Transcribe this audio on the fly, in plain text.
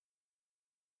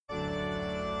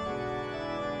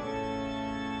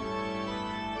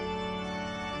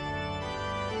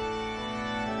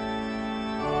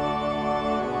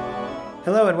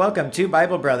Hello and welcome to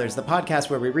Bible Brothers, the podcast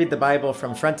where we read the Bible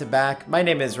from front to back. My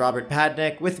name is Robert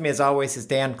Padnick. With me as always is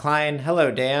Dan Klein.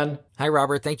 Hello, Dan. Hi,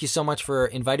 Robert. Thank you so much for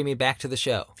inviting me back to the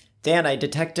show. Dan, I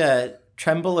detect a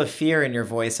tremble of fear in your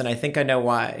voice, and I think I know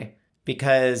why.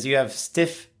 Because you have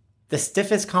the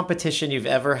stiffest competition you've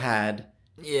ever had.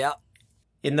 Yeah.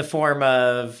 In the form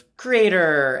of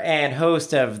creator and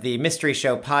host of the Mystery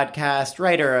Show podcast,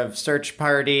 writer of Search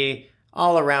Party,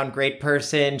 all-around great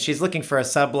person. She's looking for a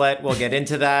sublet. We'll get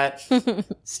into that.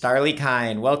 Starlee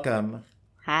Kine, welcome.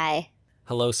 Hi.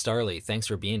 Hello, Starlee. Thanks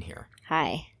for being here.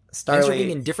 Hi. Starlee, Thanks for being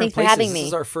in different Thanks for places. having This me.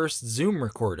 is our first Zoom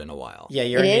record in a while. yeah,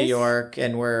 you're It in New is? York,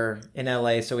 and we're in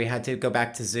LA, so we had to go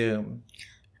back to Zoom.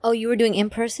 Oh, you were doing in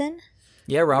person?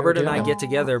 Yeah, Robert and I doing get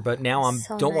together, but now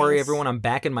so don't worry, nice. everyone, I'm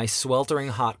back in my sweltering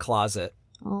hot closet.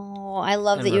 Oh, I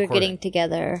love And that you're recording. getting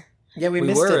together. Yeah, we We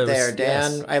missed were, it it was- there,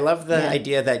 Dan. yes. I love the Yeah.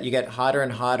 idea that you get hotter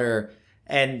and hotter,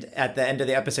 and at the end of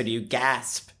the episode, you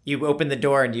gasp. You open the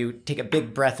door and you take a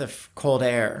big breath of cold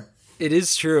air. It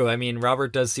is true. I mean,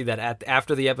 Robert does see that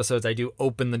after the episodes, I do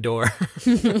open the door.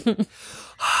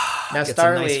 Now, It's a nice,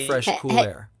 Starlee, fresh, cool hey.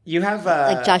 air. you have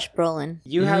Like Josh Brolin.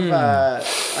 You have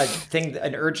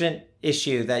an urgent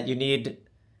issue that you need.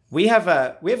 We have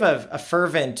a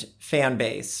fervent fan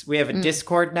base. We have a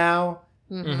Discord now.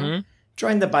 Mm-hmm.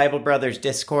 Join the Bible Brothers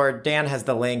Discord. Dan has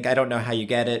the link. I don't know how you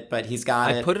get it, but he's got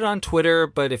I it. put it on Twitter,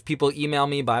 but if people email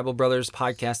me,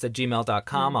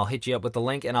 BibleBrothersPodcast@gmail.com, I'll hit you up with the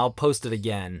link and I'll post it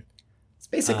again. It's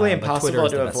basically but Twitter impossible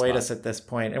is to the best avoid spot. us at this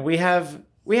point. And we have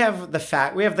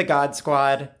the God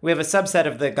Squad. We have a subset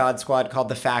of the God Squad called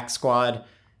the Fact Squad.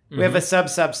 We have a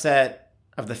subset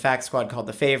of the Fact Squad called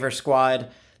the Favor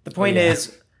Squad. The point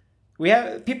is,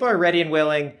 people are ready and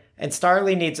willing, and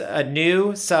Starlee needs a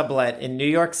new sublet in New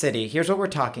York City. Here's what we're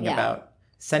talking Yeah. about: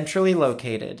 centrally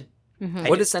located.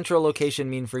 What does central location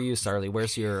mean for you, Starlee?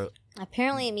 Where's your...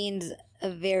 Apparently it means a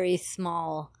very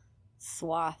small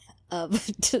swath of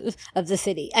of the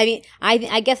city. I mean, I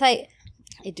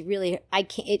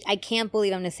can't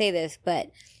believe I'm going to say this, but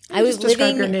I was Just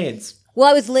describe your living needs. Well,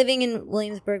 I was living in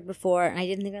Williamsburg before, and I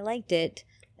didn't think I liked it.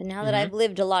 But now that I've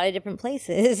lived a lot of different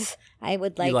places, I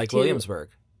would like you like to. Williamsburg?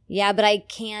 Yeah, but I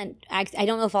can't. I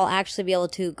don't know if I'll actually be able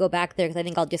to go back there because I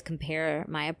think I'll just compare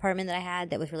my apartment that I had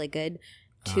that was really good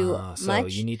to So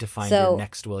much. you need to find So your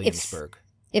next Williamsburg.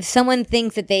 If someone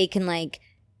thinks that they can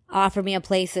offer me a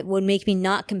place that would make me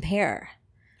not compare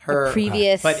Her,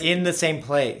 previous, but in the same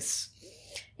place.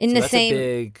 in So the that's same, a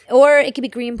big... or it could be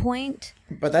Greenpoint.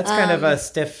 But that's kind of a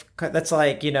stiff. That's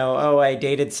like, I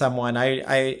dated someone.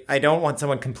 I don't want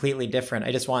someone completely different.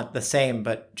 I just want the same,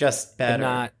 but just But better.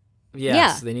 not... Yes,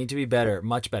 Yeah. they need to be better,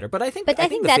 much better. But I think But I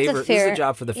think the that's a favor, this fair- is a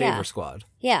job for the yeah. Favor Squad.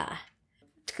 Yeah.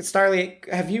 Starlee,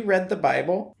 have you read the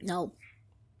Bible? No.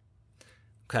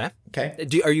 Okay.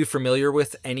 Okay. Are you familiar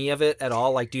with any of it at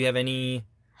all? Like, do you have any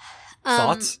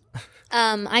thoughts?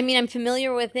 I mean, I'm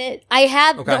familiar with it. I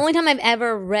have Okay. the only time I've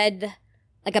ever read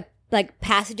like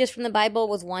passages from the Bible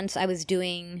was once I was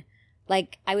doing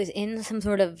I was in some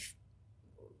sort of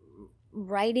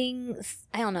writing.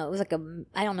 I don't know. It was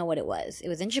I don't know what it was. It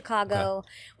was in Chicago. Okay.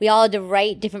 We all had to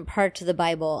write different parts of the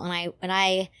Bible, and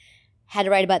I had to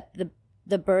write about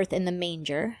the birth in the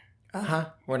manger.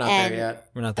 We're not And- there yet.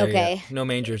 We're not there okay. yet. No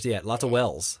mangers yet. Lots of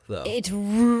wells, though.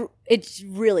 It's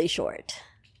really short.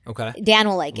 Okay. Dan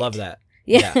will like Love it. that.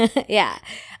 Yeah, yeah.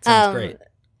 Sounds great.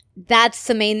 That's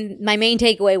my main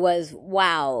takeaway was,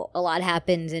 wow, a lot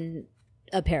happens in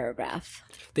a paragraph.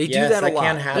 They do Yes, that a lot.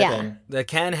 can happen. That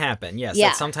can happen, yes. Yeah.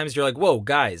 That sometimes you're like, whoa,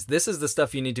 guys, this is the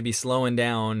stuff you need to be slowing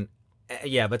down.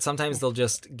 Yeah, but sometimes they'll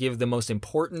just give the most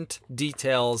important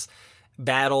details.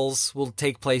 Battles will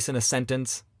take place in a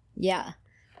sentence. Yeah.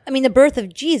 I mean, the birth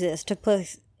of Jesus took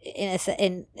place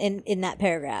in that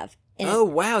paragraph. And Oh,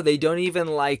 wow, they don't even,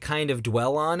 kind of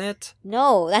dwell on it?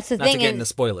 no, that's the Not to thing. get And into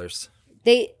spoilers.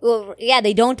 they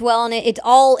don't dwell on it. It's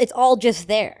all just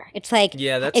there. It's like,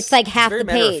 Yeah, that's it's like half very the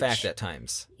matter page. of fact at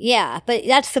times. Yeah, but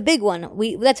that's the big one.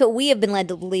 That's what we have been led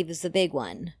to believe is the big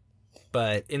one.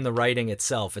 But in the writing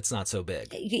itself, it's not so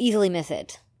big. You can easily miss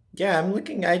it. Yeah, I'm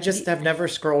looking. I just have never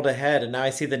scrolled ahead, and now I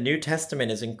see the New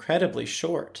Testament is incredibly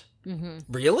short.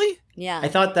 Really? Yeah. I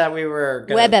thought that we were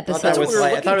gonna, Web I thought episodes. that That's what was we were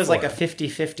I thought it was looking like a for.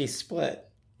 50-50 split.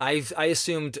 I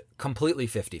assumed completely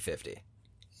 50-50.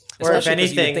 Or if Especially 'cause you would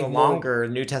anything, think more- longer,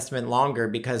 New Testament longer,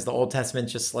 because the Old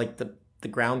Testament's just like the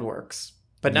groundworks.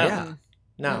 But no, Yeah.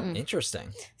 no.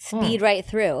 Interesting. Speed right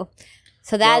through.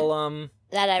 So that Well,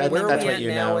 that I I think remember. that's we what at you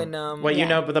now know. in, What you Yeah.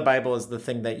 know about the Bible is the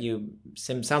thing that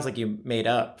sounds like you made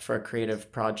up for a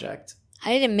creative project.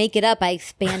 I didn't make it up. I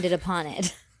expanded upon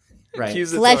it. Right.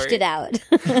 Accusatory. Fleshed it out.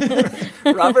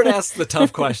 Robert asks the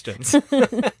tough questions.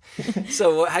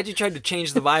 So how'd you try to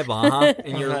change the vibe, huh?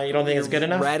 In You don't think it's good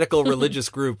enough? radical religious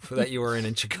group that you were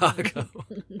in Chicago.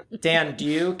 Dan, can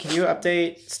you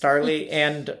update Starly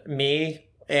and me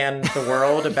and the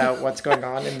world about what's going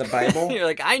on in the Bible? You're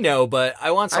like, I know, but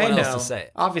I want I someone know. else to say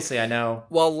it. Obviously, I know.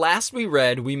 Well, last we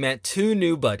read, we met two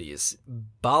new buddies,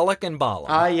 Balak and Balaam.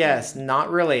 Ah, yes,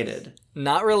 not related.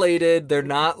 Not related. They're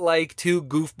not like two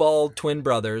goofball twin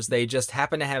brothers. They just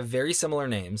happen to have very similar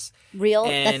names. Real?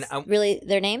 And, That's really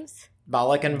their names?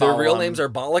 Balak and Their Balaam. real names are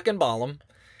Balak and Balaam.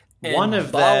 And One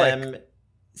of Balak- them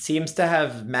seems to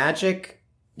have magic,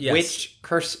 Yes. which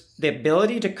the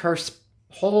ability to curse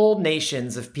whole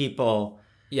nations of people.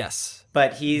 Yes.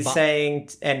 But he's saying,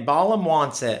 and Balaam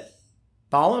wants it.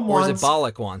 Balaam Or is wants. it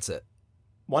Balak wants it?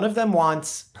 One of them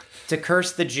wants to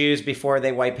curse the Jews before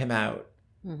they wipe him out.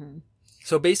 Mm-hmm.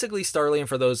 So basically, Starly, and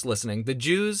for those listening, the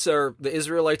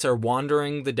Israelites are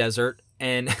wandering the desert,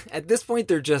 and at this point,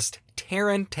 they're just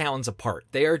tearing towns apart.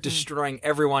 They are destroying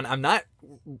everyone. I'm not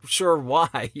sure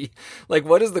why. Like,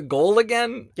 what is the goal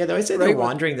again? Yeah, they always say Right, they're well-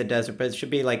 wandering the desert, but it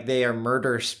should be like they are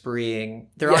murder spreeing.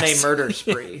 They're Yes. on a murder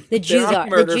spree. The Jews on are. The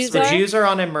murder Jews spree. The are? Jews are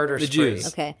on a murder The spree. Jews.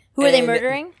 Okay. Who are they And-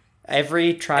 murdering?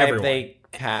 Every tribe Everyone. they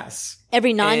pass.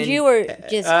 Every non-Jew or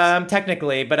just...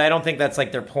 Technically, but I don't think that's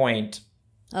like their point.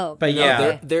 oh. But No,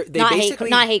 yeah, they not basically,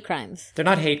 hate crimes. they're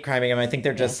not hate criming him. I think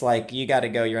they're just like, you got to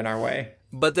go. You're in our way.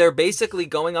 but they're basically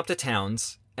going up to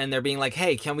towns, and they're being like,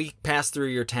 "Hey, can we pass through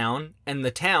your town?" And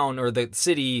the town or the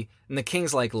city, and the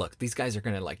king's like, "Look, these guys are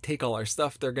gonna like take all our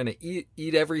stuff. They're gonna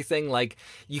eat everything. Like,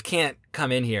 you can't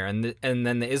come in here." And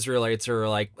then the Israelites are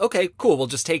like, "Okay, cool, we'll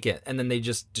just take it," and then they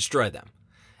just destroy them.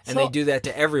 And So- they do that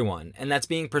to everyone, and that's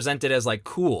being presented as like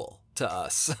cool to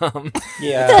us.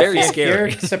 Yeah, It's very if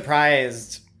scary. you're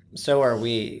surprised, so are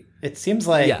we. It seems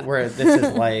like Yeah. where this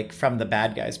is like from the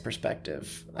bad guy's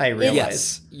perspective. I realize.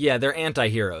 Yes, yeah, they're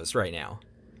anti-heroes right now.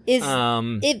 Is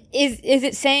is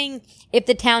it saying if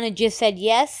the town had just said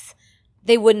yes,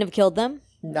 they wouldn't have killed them?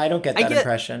 I don't get I that get-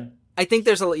 impression. I think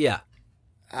there's a yeah.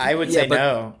 I would Yeah, say but-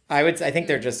 no. I think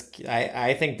they're just.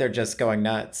 I think they're just going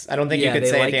nuts. I don't think Yeah, you could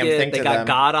they say like a damn it. thing They to got them.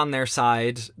 God on their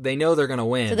side. They know they're gonna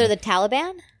win. So they're the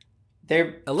Taliban?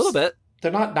 They're a little bit.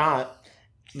 They're not.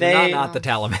 They're They not the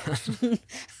Taliban.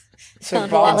 So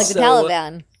Sounds a lot like the so-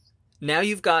 Taliban. Now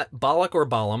you've got Balak or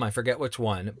Balaam, I forget which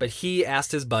one, but he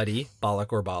asked his buddy,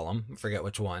 Balak or Balaam, I forget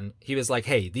which one. He was like,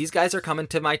 "Hey, these guys are coming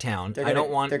to my town. They're I gonna,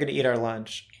 don't want They're going to eat our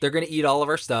lunch. they're going to eat all of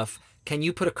our stuff. Can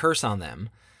you put a curse on them?"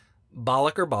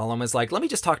 Balak or Balaam is like, "Let me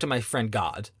just talk to my friend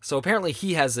God." So apparently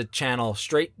he has a channel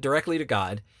straight directly to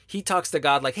God. He talks to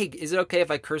God like, "Hey, is it okay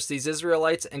if I curse these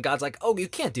Israelites?" And God's like, "Oh, you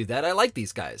can't do that. I like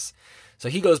these guys." So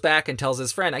he goes back and tells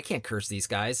his friend, "I can't curse these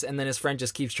guys." And then his friend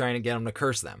just keeps trying to get him to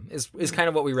curse them. Is kind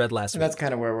of what we read last And week. that's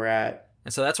kind of where we're at.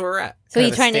 And so that's where we're at. So Kind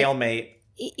he's of a trying to, stalemate.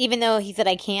 even though he said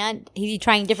I can't, he's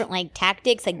trying different like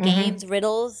tactics, like games,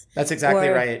 riddles. That's exactly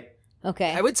Or- right.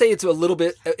 Okay. I would say it's a little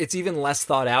bit, it's even less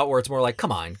thought out, where it's more like,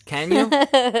 come on, can you?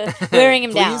 Wearing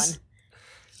him down. Please?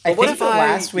 I But what think if the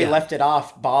last we yeah. left it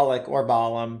off, Balak or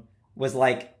Balaam was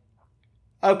like,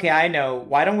 okay, I know.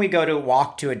 Why don't we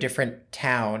walk to a different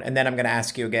town, and then I'm going to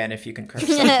ask you again if you can curse.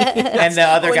 And the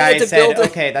other Oh, and he guy had to said, build a-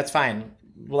 okay, that's fine.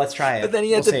 Well, let's try it. But then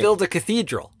he had We'll to see." build a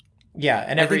cathedral. Yeah,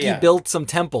 and I every think he built some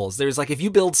temples. There's like, if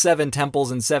you build 7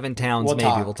 temples in 7 towns,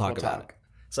 we'll talk about it.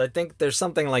 So I think there's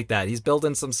something like that. He's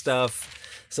building some stuff.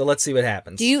 So let's see what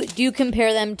happens. Do you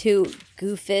compare them to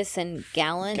Goofus and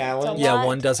Gallant? Gallant? a Yeah, lot?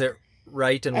 one does it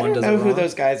right and I one don't does know it who wrong.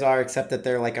 those guys are, except that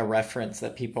they're like a reference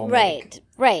that people make.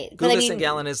 Right. But I Goofus mean, and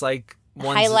Gallon is like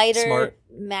one's Highlighter smart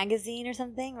magazine or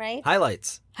something, right?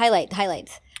 highlights.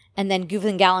 Highlights. And then Goofus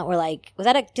and Gallant were like, was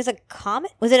that just a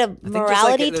comic? Was it a I think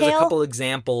morality there's a tale? couple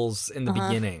examples in the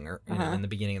beginning, or you know, in the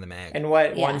beginning of the mag. And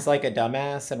what? Yeah. One's like a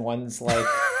dumbass, and one's like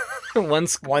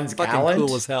one's one's fucking gallant.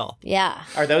 cool as hell. Yeah.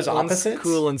 Are those One's opposites?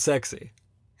 cool and sexy.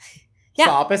 It's Yeah.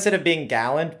 the opposite of being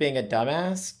gallant, being a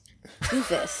dumbass.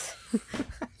 Goofus.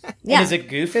 And Yeah. is it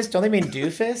goofus? Don't they mean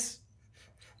doofus?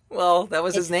 Well, that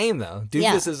was his name though.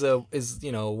 Yeah. Doofus is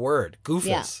a word.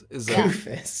 Goofus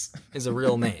Goofus. is a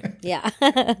real name, Yeah.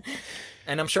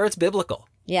 and I'm sure it's biblical.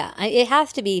 Yeah. It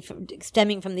has to be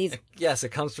stemming from these. Yes, it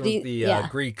comes from The- the yeah.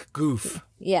 Greek goof,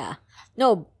 Yeah.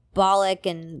 No, Bollock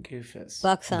and Goofus.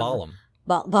 Buxom. Balaam.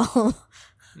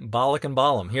 Ballock. And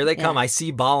Balaam. Here they come. Yeah. I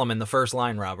see Balaam in the first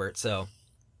line, Robert. So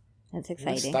That's I'm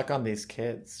exciting. stuck on these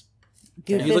kids.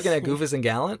 are you looking at Goofus and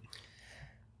Gallant?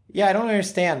 Yeah, I don't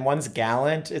understand. One's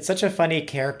gallant. It's such a funny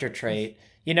character trait.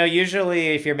 You know, usually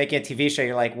if you're making a TV show,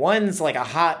 you're like, one's like a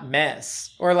hot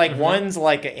mess, or like one's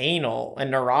like anal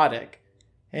and neurotic.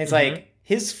 And it's like,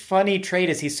 his funny trait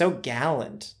is he's so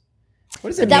gallant.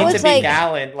 What does it But that mean to was be like-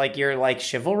 gallant? Like you're like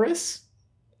chivalrous?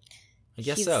 I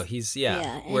guess He's- so. He's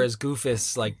yeah, and- Whereas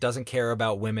Goofus like doesn't care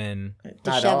about women,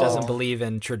 Not shovel. doesn't believe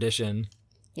in tradition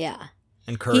Yeah.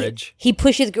 and courage. He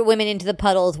pushes women into the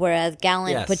puddles, whereas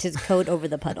Gallant Yes. puts his coat over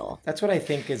the puddle. That's what I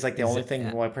think is like the only thing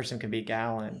yeah. one person can be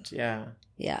gallant. Yeah.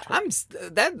 Yeah.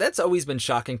 That's always been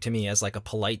shocking to me as like a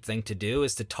polite thing to do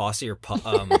is to toss your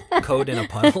coat in a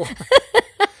puddle.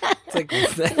 It's like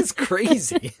that is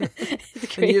crazy.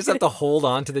 And you just have to hold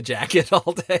on to the jacket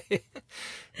all day.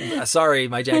 Sorry,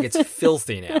 my jacket's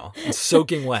filthy now. It's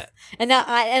soaking wet. And now,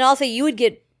 and also you would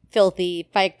get filthy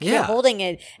by Yeah. holding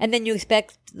it, and then you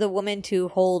expect the woman to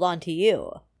hold on to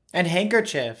you. And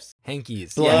handkerchiefs.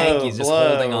 Hankies. Blow, Yeah, hankies just blow.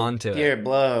 holding on to Here, it.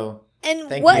 blow. And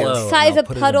Thank what you. Blow, size and I'll of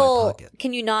put it in my puddle pocket.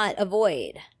 can you not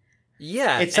avoid?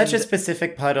 Yeah. It's such a and-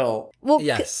 specific puddle. Well,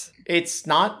 Yes. It's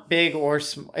not big or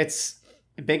it's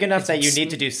big enough that you need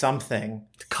to do something.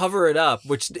 Cover it up,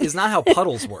 which is not how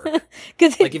puddles work.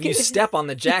 because Like if you step on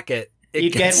the jacket, it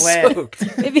You'd get gets wet. soaked.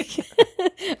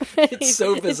 it's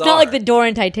so It's bizarre. not like the door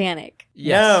in Titanic.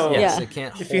 Yes, No. yes, Yeah. it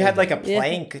can't. If you had hold like it. a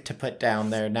plank to put down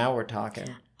there, now we're talking.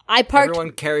 I parked.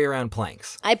 Everyone carry around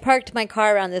planks. I parked my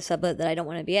car around this suburb that I don't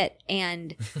want to be at,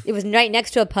 and it was right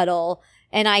next to a puddle.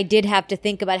 And I did have to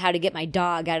think about how to get my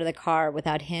dog out of the car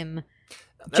without him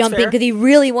That's jumping fair. because he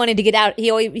really wanted to get out.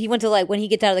 He went to like when he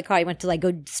gets out of the car, he went to like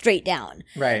go straight down.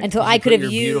 Right. And so Did I you could put have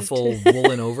your used beautiful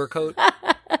woolen overcoat.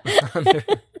 Under-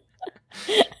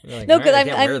 You're like, No, "All 'cause right, I I'm-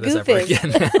 can't wear I'm this ever Goofus."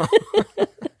 again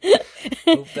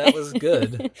now." Hope that was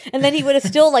good. And then he would have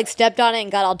still like stepped on it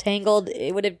and got all tangled.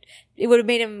 It would have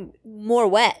made him more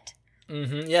wet.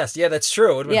 Yes, yeah, that's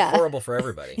true. It would have been Yeah. horrible for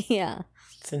everybody. Yeah.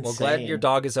 It's insane. Well, glad your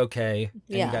dog is okay and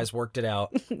Yeah. you guys worked it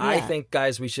out. I Yeah. think,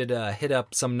 guys, we should hit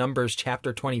up some Numbers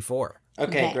chapter 24.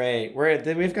 Okay, Okay.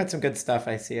 great. We've got some good stuff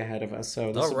I see ahead of us,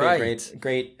 so this All will right. be a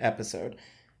great episode.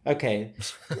 Okay,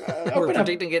 We're open up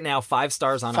predicting it now 5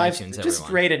 stars on five. iTunes, Just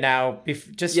everyone. rate it now.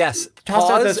 Just Yes, toss out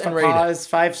pause those and rate it. pause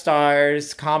 5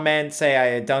 stars. Comment, say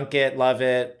I dunk it, love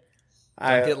it.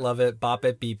 Dunk it, love it, bop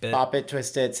it, beep it. Bop it,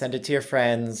 twist it, send it to your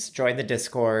friends, join the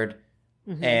Discord,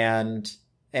 Mm-hmm.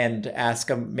 and ask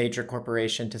a major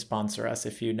corporation to sponsor us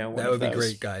if you know one That of would be those.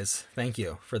 great, guys. Thank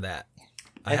you for that.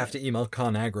 I have to email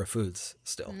ConAgra Foods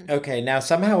still. Okay, now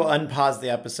somehow unpause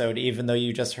the episode even though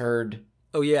you just heard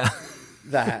Oh, yeah.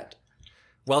 that.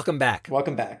 Welcome back.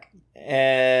 Welcome back.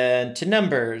 And to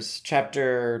Numbers,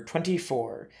 chapter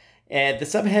 24. And the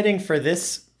subheading for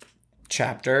this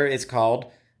chapter is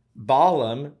called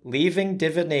Balaam, Leaving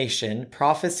Divination,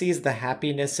 Prophesies the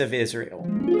Happiness of Israel.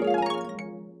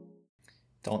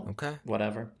 Don't, Okay.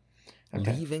 whatever.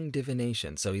 Okay. Leaving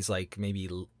divination. So he's like maybe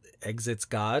exits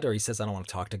God, or he says, I don't want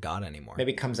to talk to God anymore.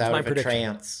 Maybe comes That's out my of a prediction.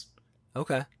 trance.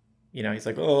 Okay. You know, he's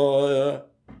like, oh.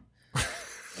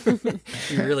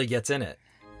 He really gets in it.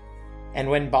 And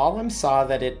when Balaam saw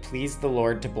that it pleased the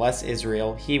Lord to bless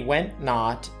Israel, he went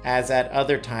not, as at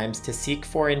other times, to seek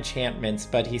for enchantments,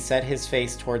 but he set his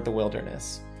face toward the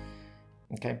wilderness.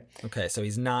 Okay. Okay, so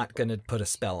he's not going to put a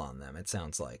spell on them, it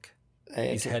sounds like.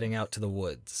 He's Okay. heading out to the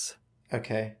woods.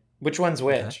 Okay. Which one's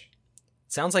which? Okay.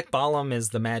 Sounds like Balaam is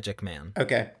the magic man.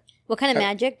 Okay. What kind of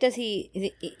magic does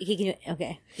he can?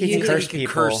 Okay. He can curse he can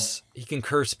people. curse. He can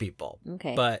curse people.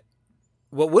 Okay. But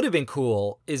what would have been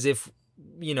cool is if,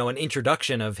 you know, an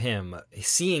introduction of him,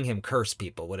 seeing him curse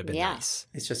people would have been Yeah. nice.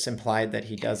 It's just implied that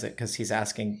he does it because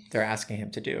they're asking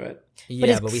him to do it. Yeah,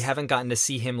 it's- but we haven't gotten to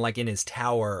see him like in his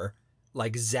tower,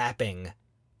 like zapping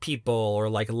people or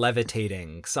like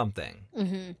levitating something.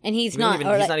 Hmm. And he's We don't not, even,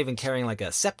 or he's like not even carrying like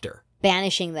a scepter.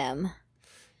 banishing them.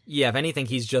 Yeah, if anything,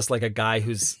 he's just like a guy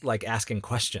who's like asking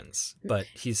questions, but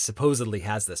he supposedly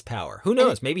has this power. Who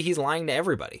knows? Maybe he's lying to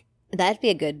everybody. That'd be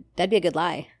a good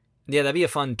lie. Yeah, that'd be a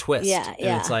fun twist. Yeah, And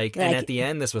yeah. it's like, and Like- at the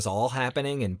end, this was all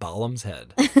happening in Balaam's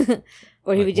head.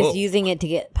 Or he Like, was just whoa. using it to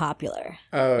get popular.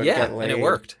 Oh, Yeah, get and laid. it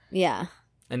worked. Yeah.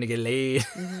 And to get laid.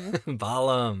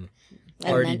 Balaam. And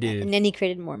Party then, dude. and then he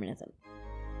created Mormonism.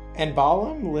 And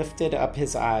Balaam lifted up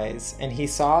his eyes, and he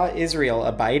saw Israel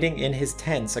abiding in his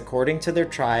tents according to their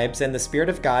tribes, and the Spirit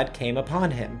of God came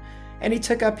upon him. And he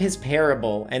took up his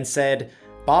parable, and said,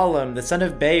 Balaam, the son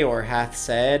of Beor, hath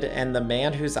said, and the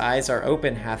man whose eyes are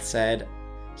open hath said,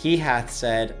 he hath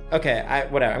said, okay,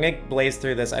 whatever, I'm going to blaze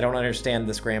through this, I don't understand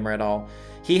this grammar at all.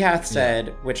 He hath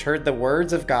said, which heard the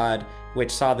words of God,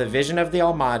 which saw the vision of the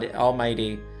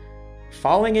Almighty,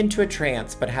 falling into a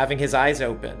trance, but having his eyes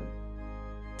open.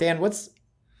 Dan, what's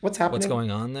happening? What's going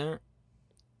on there?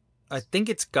 I think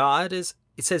it's God it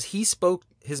says he spoke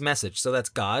his message. So that's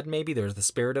God, maybe. There's the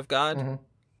Spirit of God. Mhm.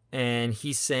 And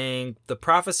he's saying the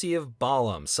prophecy of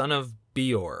Balaam, son of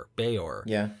Beor.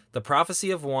 Yeah. The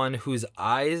prophecy of one whose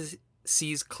eyes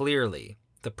sees clearly.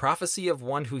 The prophecy of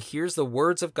one who hears the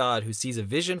words of God, who sees a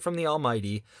vision from the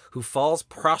Almighty, who falls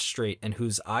prostrate and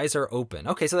whose eyes are open.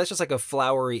 Okay, so that's just like a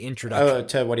flowery introduction. Oh,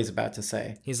 to what he's about to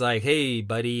say. He's like, hey,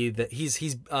 buddy,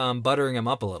 he's buttering him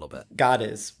up a little bit. God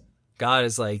is. God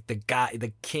is like the guy,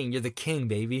 the king. You're the king,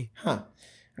 baby. Huh.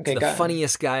 Okay, The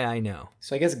funniest guy I know.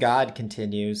 So I guess God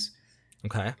continues.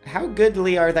 Okay. How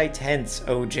goodly are thy tents,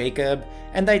 O Jacob,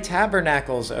 and thy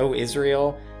tabernacles, O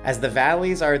Israel! As the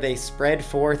valleys are they spread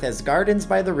forth as gardens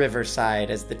by the riverside,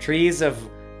 as the trees of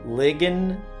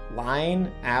ligin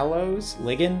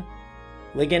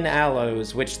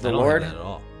aloes, which the I don't Lord have that at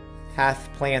all. hath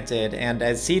planted, and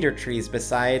as cedar trees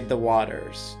beside the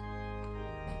waters.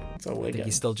 It's a I think ligin.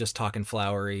 he's still just talking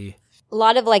flowery. A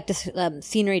lot of like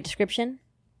scenery description.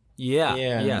 Yeah.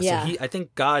 Yeah. Yeah. So I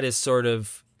think God is sort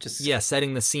of Just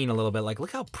setting the scene a little bit. Like,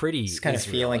 look how pretty. He's kind of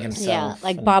Israel feeling is. himself. Yeah,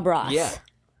 like and- Bob Ross. Yeah.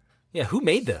 Yeah, who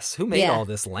made this? Who made Yeah. all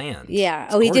this land? Yeah.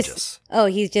 It's Oh,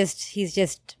 gorgeous. he's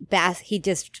just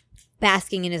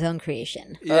basking in his own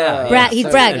creation. Yeah, He's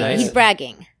so bragging. nice. He's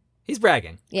bragging. He's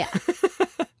bragging. Yeah.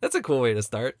 That's a cool way to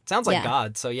start. Sounds like Yeah.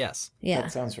 God, so yes. Yeah.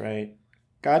 That sounds right.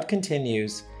 God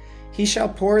continues, He shall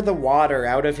pour the water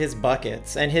out of his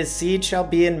buckets, and his seed shall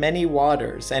be in many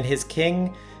waters, and his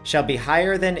king shall be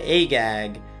higher than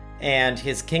Agag, and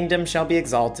his kingdom shall be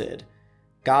exalted.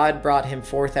 God brought him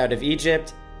forth out of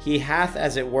Egypt. He hath,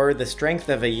 as it were, the strength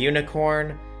of a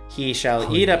unicorn. He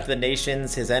shall eat up the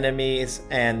nations, his enemies,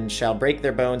 and shall break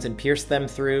their bones and pierce them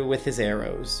through with his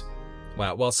arrows.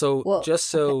 Wow. Well, so Well, just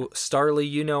so Starly,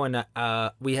 you know, and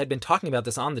we had been talking about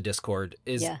this on the Discord,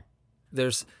 is Yeah.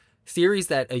 there's theories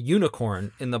that a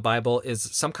unicorn in the Bible is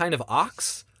some kind of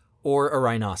ox or a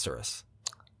rhinoceros.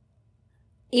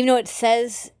 Even though it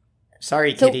says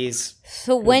Sorry, So- kiddies.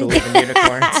 so who when believe in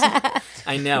unicorns.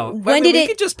 I know. When But I mean, did we it-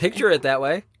 could just picture it that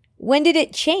way. when did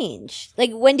it change?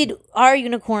 Like when did our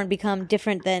unicorn become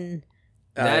different than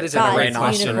That is a God's great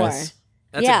unicorn? question.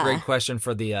 That's Yeah. a great question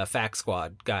for the Fact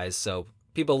Squad guys. So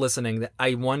people listening,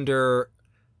 I wonder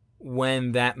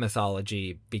when that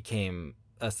mythology became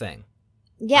a thing.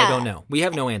 Yeah. I don't know. We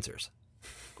have no answers.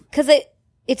 Because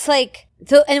it's like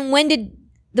so. And when did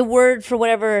the word for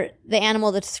whatever the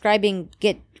animal that's describing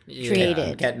get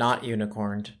created? Get not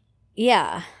unicorned.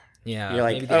 Yeah. Yeah. You're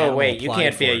like, maybe the oh animal wait, you applied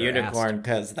can't be for a it or unicorn asked.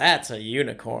 because that's a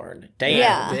unicorn. Damn.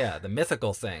 Yeah. Yeah, the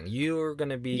mythical thing. You're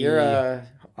gonna be. You're a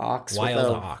ox with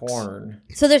Wild a ox. horn.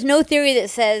 So there's no theory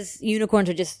that says unicorns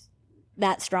are just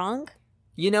that strong.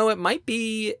 You know, it might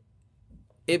be.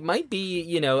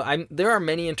 You know, there are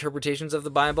many interpretations of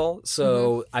the Bible,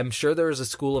 so Mm-hmm. I'm sure there is a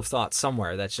school of thought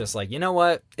somewhere that's just like, you know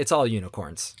what, it's all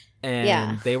unicorns, and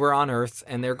Yeah. they were on Earth,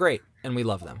 and they're great, and we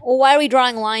love them. Well, why are we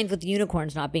drawing lines with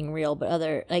unicorns not being real, but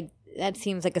other like that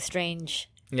seems like a strange.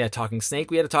 Yeah, talking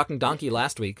snake. We had a talking donkey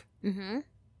last week. Mm-hmm.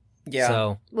 Yeah.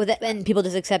 So With it, and people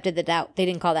just accepted that they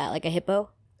didn't call that like a hippo.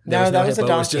 there No, was that was a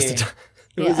hippo, it was donkey. just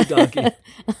it was a donkey,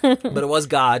 but it was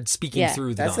God speaking Yeah.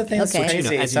 through the That's the donkey. thing that's Okay. Which, you know,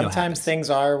 crazy. as you know, Sometimes happens. things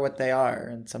are what they are,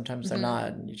 and sometimes Mm-hmm. they're not.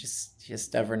 And you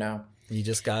just never know. You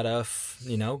just gotta,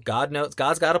 God knows.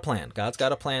 God's got a plan. God's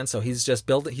got a plan. So he's just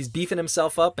building. He's beefing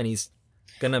himself up, and he's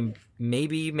gonna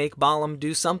maybe make Balaam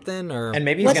do something, or And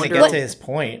maybe he's What's- going to get what- to his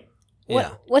point.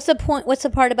 yeah. What's the point? What's the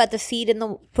part about the seed in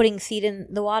the putting seed in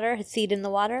the water? Seed in the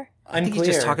water. I think Unclear.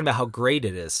 he's just talking about how great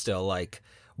it is. Still, like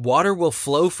water will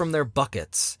flow from their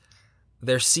buckets.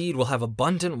 Their seed will have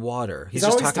abundant water. He's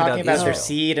just always talking about their Israel.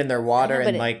 seed and their water, I know, but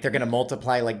and it- like they're going to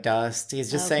multiply like dust. He's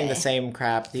just saying the Okay. same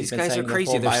crap he's These been guys saying are the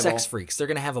crazy. whole They're Bible. sex freaks. They're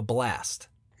gonna have a blast.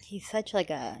 He's such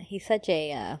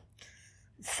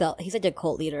a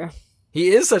cult leader. He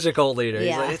is such a cult leader.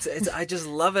 Yeah. He's like, it's I just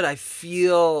love it. I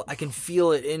can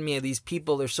feel it in me. These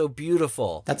people, they're so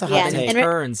beautiful. That's a Yeah, hot take. and,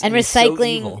 turns, and and he's so recycling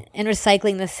evil. and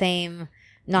recycling the same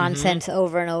nonsense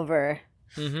over and over,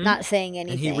 Mhm. not saying And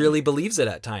anything. he really believes it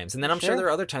at times. And then I'm sure Sure. there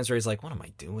are other times where he's like, what am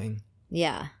I doing?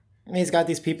 yeah. And he's got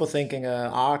these people thinking an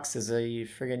ox is a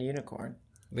friggin' unicorn.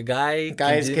 The guy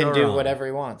Guys can no do wrong. whatever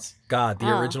he wants. God, the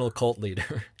Oh. original cult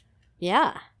leader.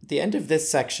 Yeah. The end of this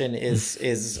section is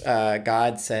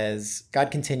God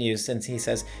continues, since he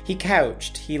says, He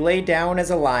couched, he lay down as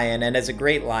a lion, and as a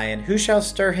great lion. Who shall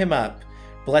stir him up?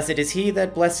 Blessed is he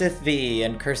that blesseth thee,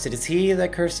 and cursed is he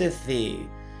that curseth thee.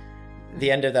 The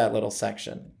end of that little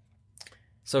section.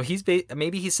 So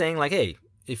maybe he's saying like, hey,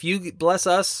 if you bless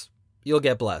us, you'll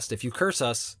get blessed. If you curse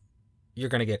us, you're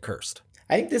going to get cursed.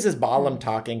 I think this is Balaam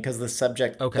talking, because the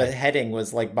subject, Okay. the heading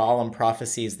was like Balaam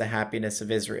prophesies the happiness of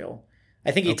Israel. I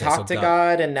think he Okay, talked so to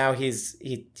God, and now he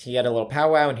had a little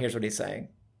powwow, and here's what he's saying.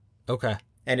 Okay.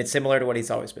 And it's similar to what he's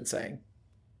always been saying.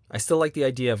 I still like the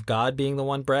idea of God being the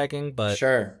one bragging, but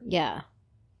Sure. Yeah.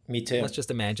 Me too. let's just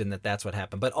imagine that that's what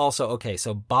happened. But also, okay,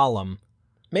 so Balaam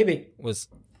Maybe. was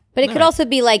But it could Alright. also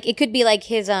be like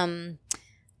his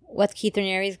what's Keith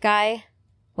Raniere's guy?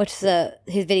 What's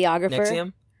his videographer?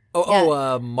 Nexium.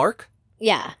 Yeah. Mark.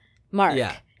 Yeah, Mark.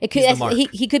 Yeah, It could he's the Mark.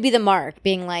 he could be the Mark,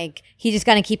 being like he's just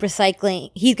got to keep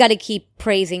recycling. He's got to keep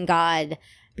praising God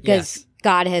because Yes.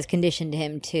 God has conditioned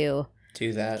him to.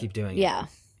 Do that. Keep doing it. Yeah.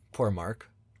 Poor Mark.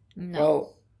 No.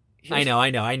 Well, I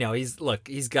know.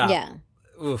 He's got yeah.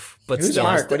 oof. But who's still,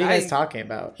 Mark? What are you guys I- talking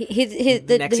about? His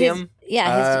Nexium?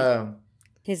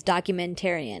 his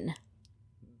documentarian.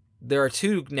 There are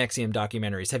 2 Nexium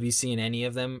documentaries. Have you seen any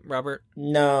of them, Robert?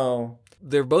 No.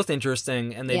 They're both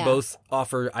interesting, and they Yeah. both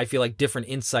offer, I feel like, different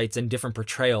insights and different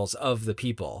portrayals of the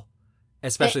people,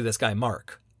 especially this guy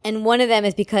Mark. And one of them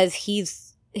is because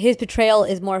his portrayal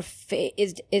is more one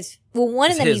It's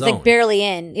of them his he's like own. barely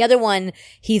in. The other one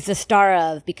he's the star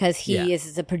of because he Yeah.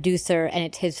 is a producer and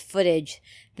it's his footage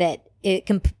that it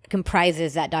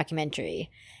comprises that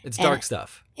documentary. It's And- dark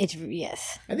stuff. It's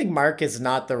yes. I think Mark is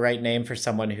not the right name for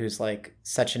someone who's like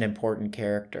such an important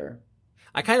character.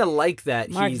 I kind of like that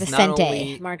Mark he's Vicente. not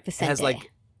only Mark Vicente. has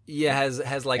like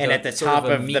has like And a, at the sort top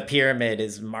a of meat the pyramid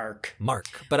is Mark. Mark,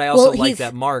 but I also Well, like he's-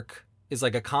 that Mark is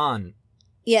like a con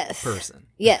Yes. person.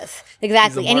 Yes,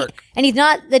 exactly. He's a Mark. And he's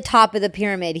not the top of the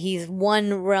pyramid. He's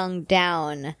one rung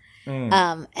down.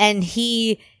 And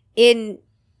he in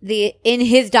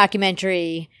his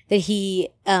documentary that he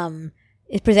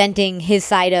is presenting his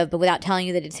side of, but without telling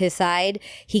you that it's his side,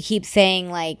 he keeps saying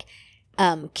like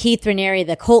Keith Raniere,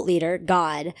 the cult leader,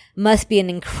 God, must be an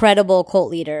incredible cult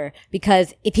leader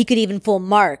because if he could even fool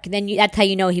Mark, then that's how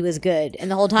you know he was good. And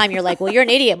the whole time you're like, well, you're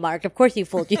an idiot, Mark. Of course he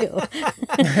fooled you.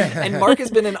 And Mark has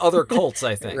been in other cults,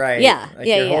 I think. Right. Yeah, Like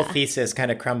yeah, your whole yeah. thesis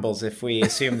kind of crumbles if we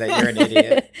assume that you're an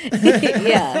idiot.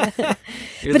 Yeah.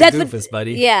 You're But the that's what- doofus,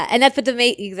 buddy. Yeah, and that's what's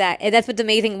exact. And that's what's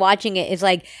amazing watching it is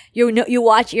like you're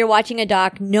watching a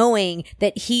doc knowing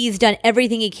that he's done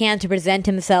everything he can to present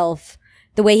himself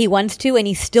the way he wants to, and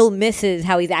he still misses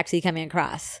how he's actually coming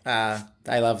across.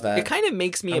 I love that. It kind of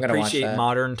makes me I'm gonna watch appreciate that.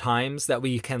 modern times that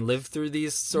we can live through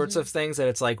these sorts of things. That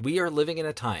it's like we are living in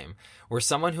a time where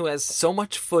someone who has so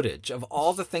much footage of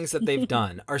all the things that they've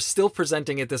done are still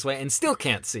presenting it this way and still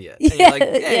can't see it. And you're like,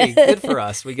 hey, good for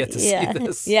us. We get to Yeah, see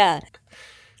this. yeah.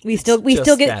 We still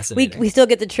just get fascinating. we still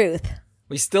get the truth.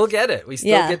 We still get it. We still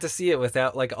Yeah. get to see it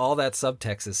without like all that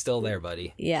subtext is still there,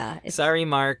 buddy. Yeah, it's, Sorry,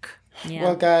 Mark. yeah.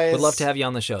 Well, guys, Would love to have you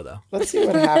on the show, though. let's see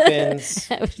what happens.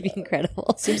 That would be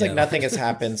incredible. Seems like nothing has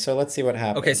happened, so let's see what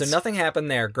happens. Okay, so nothing happened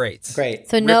there. Great. Great.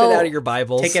 So Rip no, it out of your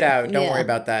Bibles. Take it out. Don't Yeah. worry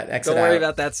about that. Exit Don't worry out.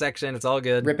 about that section. It's all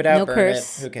good. Rip it out, No burn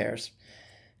curse. it. Who cares?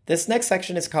 This next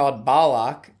section is called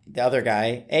Balak, the other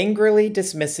guy, angrily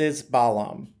dismisses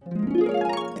Balaam.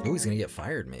 Ooh, he's going to get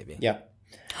fired, maybe. Yep.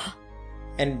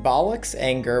 And Balak's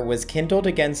anger was kindled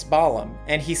against Balaam,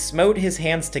 and he smote his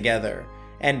hands together.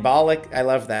 And Balak, I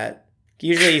love that.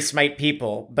 Usually you smite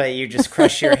people, but you just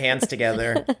crush your hands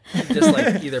together. Just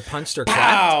like either punched or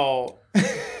clapped. Ow!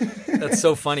 That's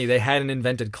so funny. They hadn't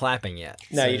invented clapping yet.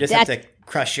 No, you just have to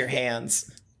crush your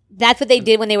hands. that's what they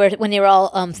did when they were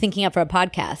all syncing up for a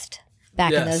podcast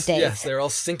back in those days. Yes, they're all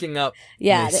syncing up.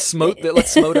 Yeah, They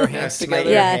let's smote our hands Smite together.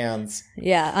 your Yeah. hands.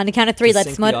 Yeah, on the count of three, To let's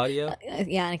sync smote. the audio.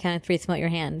 Yeah, on the count of three, smote your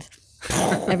hand.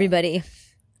 Everybody.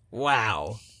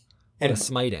 Wow. What a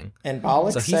smiting. And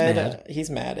Balak So he's said, mad. he's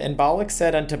mad. And Balak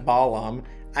said unto Balaam,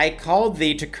 I called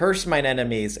thee to curse mine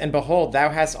enemies, and behold, thou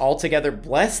hast altogether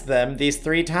blessed them these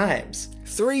 3 times.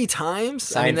 3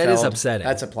 times? I mean, that is Seinfeld. upsetting.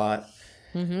 That's a plot.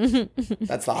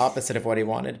 That's the opposite of what he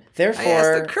wanted. I asked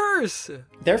Therefore, a curse.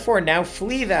 therefore now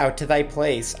flee thou to thy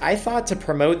place. I thought to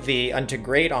promote thee unto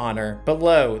great honor, but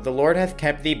lo, the Lord hath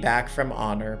kept thee back from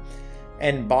honor.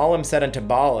 And Balaam said unto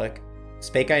Balak,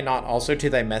 Spake I not also to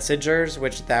thy messengers,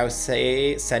 which thou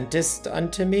sentest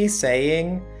unto me,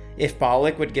 saying, If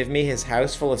Balak would give me his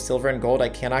house full of silver and gold, I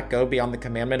cannot go beyond the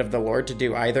commandment of the Lord to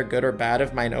do either good or bad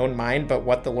of mine own mind, but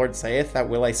what the Lord saith, that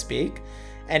will I speak.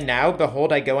 And now,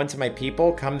 behold, I go unto my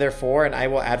people, come therefore, and I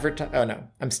will advertise. Oh no,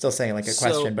 I'm still saying like a So-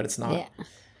 question, but it's not. Yeah.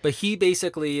 But he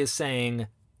basically is saying,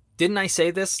 didn't I say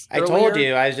this I earlier? told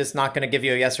you I was just not going to give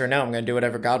you a yes or no. I'm going to do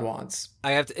whatever God wants.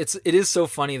 I have to, it is so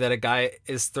funny that a guy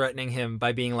is threatening him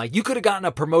by being like, you could have gotten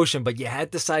a promotion, but you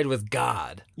had to side with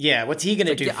God. Yeah, what's he going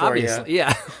to Like, do yeah, for obviously, you?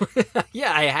 yeah.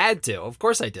 Yeah, I had to. Of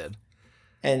course I did.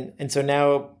 And so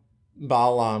now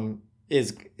Balaam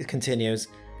continues.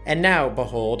 And now,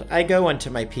 behold, I go unto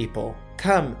my people.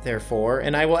 Come, therefore,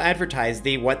 and I will advertise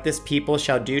thee what this people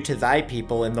shall do to thy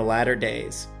people in the latter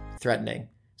days. Threatening.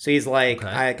 So he's like,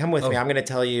 Okay. come with me. Oh. I'm going to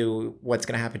tell you what's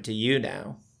going to happen to you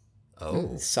now.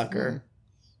 Oh. Sucker.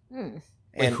 Mm.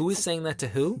 Wait, And who is saying that to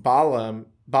who?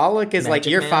 Balak is like,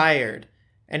 Magic you're Man? fired.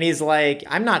 And he's like,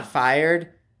 I'm not fired.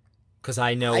 Because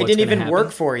I know I what's didn't gonna even happen.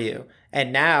 work for you.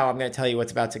 And now I'm going to tell you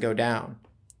what's about to go down.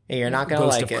 And you're not going to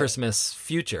Ghost like of it. Christmas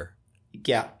future.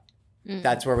 Yeah.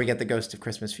 That's where we get the Ghost of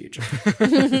Christmas Future.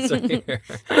 So here.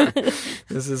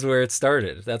 This is where it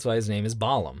started. That's why his name is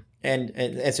Balaam. And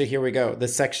so here we go.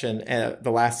 This section,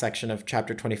 the last section of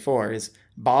chapter 24 is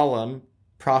Balaam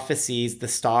prophesies the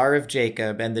star of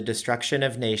Jacob and the destruction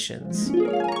of nations.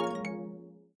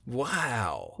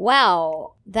 Wow.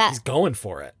 Wow. He's going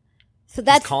for it. So He's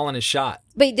that's calling his shot.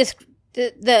 but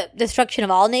the destruction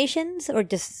of all nations or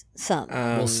just some?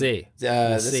 We'll see.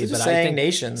 This see, is just but I saying think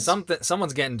nations.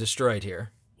 Someone's getting destroyed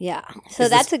here. Yeah. So Is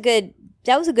that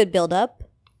was a good build up.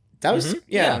 That was,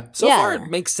 yeah. So Yeah. far, it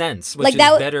makes sense, which Like is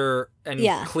that better and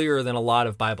Yeah. clearer than a lot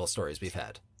of Bible stories we've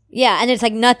had. Yeah, and it's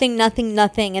like nothing,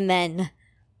 and then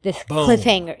this Boom.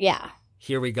 cliffhanger. Yeah.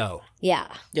 Here we go. Yeah.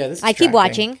 Yeah, this is I keep tracking.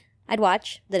 watching. I'd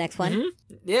watch the next one.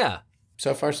 Mm-hmm. Yeah.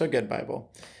 So far, so good,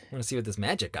 Bible. I want to see what this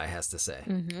magic guy has to say.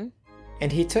 Mm-hmm.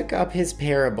 And he took up his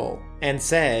parable, and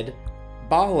said,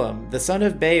 Balaam, the son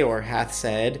of Beor, hath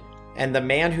said, and the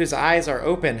man whose eyes are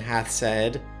open hath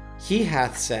said, he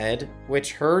hath said,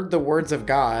 which heard the words of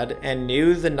God, and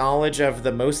knew the knowledge of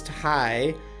the Most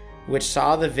High, which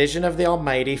saw the vision of the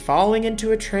Almighty, falling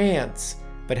into a trance,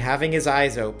 but having his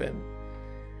eyes open.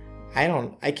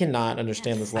 I cannot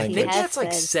understand this I language. think that's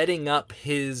like said- setting up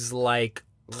his like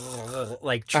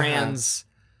trans.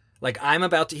 Like I'm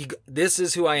about to. This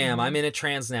is who I am. I'm in a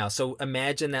trance now. So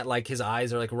imagine that like his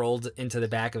eyes are like rolled into the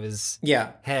back of his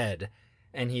Yeah, head,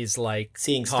 and he's like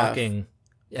Seeing stuff. talking.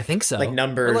 I think so. like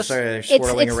numbers Unless- are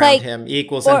swirling it's around like- him. E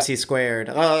equals or- MC squared.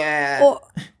 Oh, yeah.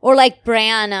 Or like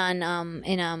Bran on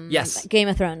in Yes. Game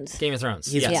of Thrones. Game of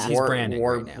Thrones. He's yes, he's branding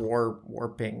right now.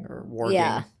 warping or warging.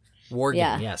 Yeah. Warging.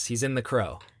 Yeah. Yes, he's in the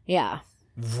crow. Yeah.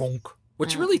 Vronk.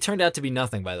 Which really turned out to be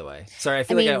nothing, by the way. Sorry, I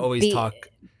feel I like I mean, always talk.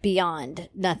 beyond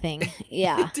nothing.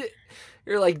 Yeah.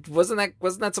 You're like, wasn't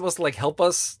that supposed to like help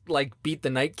us like beat the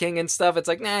Night King and stuff? It's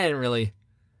like, nah, I didn't really.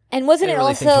 And wasn't I it didn't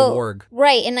really think also to warg.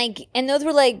 right? And those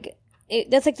were like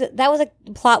that was like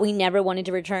the plot we never wanted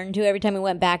to return to. Every time we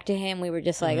went back to him, we were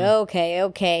just like,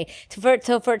 okay.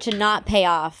 So for it to not pay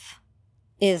off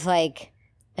is like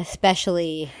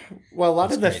especially. Well, a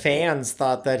lot of the great. fans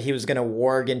thought that he was going to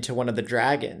warg into one of the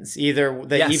dragons, either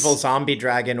the Yes. evil zombie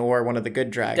dragon or one of the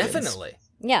good dragons. Definitely.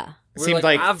 Yeah. It We're seemed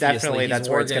like obviously definitely he's that's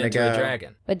where it's warging going to into a go.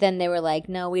 dragon. But then they were like,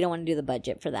 no, we don't want to do the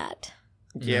budget for that.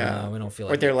 Yeah, No, we don't feel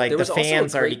or like they're it. like There the was also a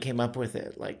fans already great- came up with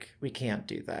it. Like we can't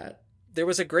do that. There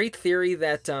was a great theory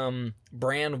that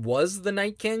Bran was the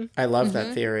Night King. I love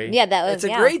that theory. Yeah, that was It's a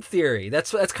yeah. great theory.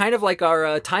 That's kind of like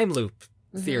our time loop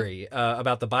Mm-hmm. theory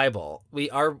about the Bible.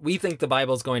 We think the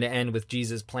Bible is going to end with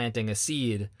Jesus planting a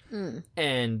seed Mm.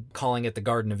 and calling it the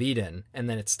Garden of Eden, and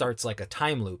then it starts like a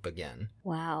time loop again.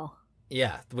 Wow.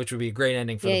 Yeah, which would be a great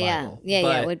ending for the Yeah, Bible. yeah.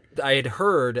 Yeah, yeah, But I had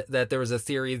heard that there was a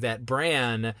theory that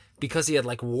Bran, because he had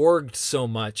like warged so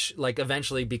much, like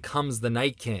eventually becomes the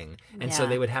Night King, and so Yeah.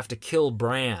 they would have to kill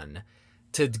Bran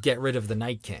to get rid of the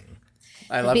Night King.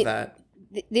 I love Be- that.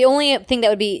 The only thing that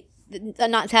would be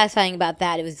not satisfying about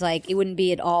that, it was like it wouldn't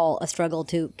be at all a struggle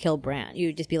to kill Bran. You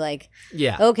would just be like,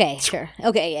 Yeah. okay, sure,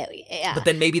 okay, yeah. But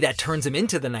then maybe that turns him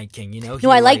into the Night King, you know? No,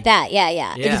 I like that. Yeah. It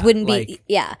Yeah, just wouldn't be. like-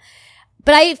 Yeah,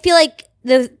 but I feel like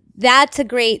that's a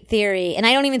great theory, and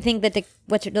I don't even think that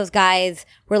those guys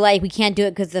were like, we can't do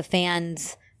it because the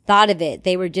fans thought of it.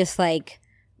 They were just like,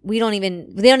 they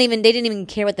didn't even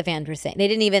care what the fans were saying. They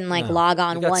didn't even like log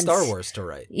on You got once. Star Wars to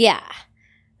write. Yeah.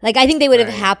 Like, I think they would have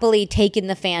Right. happily taken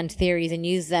the fans' theories and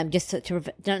used them just to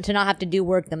not have to do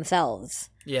work themselves.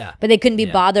 Yeah. But they couldn't be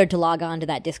Yeah. bothered to log on to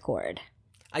that Discord.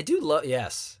 I do love,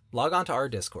 yes. Log on to our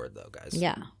Discord, though, guys.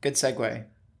 Yeah. Good segue.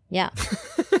 Yeah.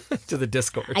 To the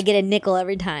Discord. I get a nickel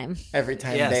every time. Every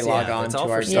time Yes, they log yeah, on it's to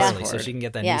all our for Starly, Discord. so she can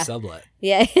get that Yeah. new sublet.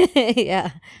 Yeah.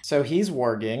 Yeah. So he's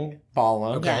warging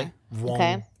Balaam. Okay.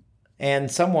 Okay.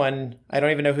 And someone, I don't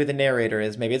even know who the narrator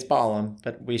is, maybe it's Balaam,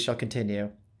 but we shall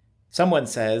continue. Someone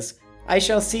says, I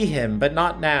shall see him, but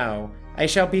not now. I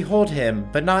shall behold him,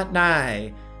 but not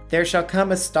nigh. There shall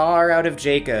come a star out of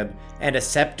Jacob, and a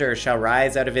scepter shall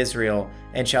rise out of Israel,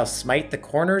 and shall smite the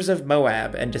corners of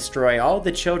Moab, and destroy all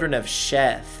the children of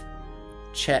Sheth.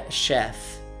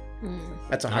 Sheth.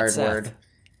 That's a Not hard Seth. word.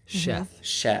 Chef.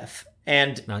 Sheth.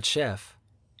 And Not chef.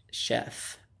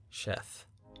 Sheth. Chef.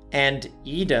 And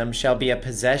Edom shall be a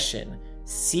possession.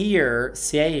 Seir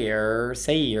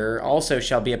also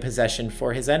shall be a possession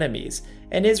for his enemies.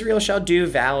 And Israel shall do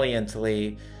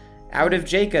valiantly. Out of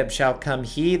Jacob shall come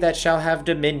he that shall have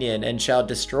dominion, and shall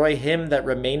destroy him that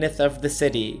remaineth of the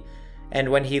city. And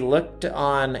when he looked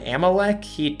on Amalek,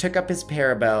 he took up his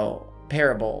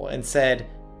parable and said,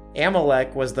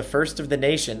 Amalek was the first of the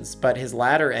nations, but his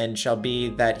latter end shall be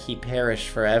that he perish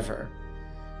forever.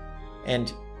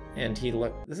 And he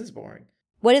looked... This is boring.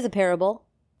 What is a parable?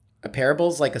 A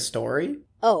parable's like a story?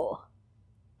 Oh,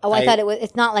 I thought it was.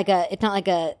 It's not like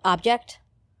a object.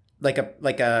 Like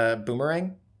a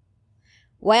boomerang?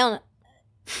 Why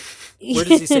Where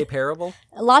does he say parable?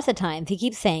 Lots of times he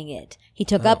keeps saying it. He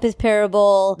took up his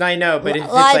parable. I know, but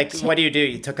it's like, what do?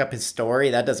 You took up his story?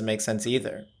 That doesn't make sense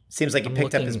either. Seems like he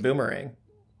picked up his boomerang.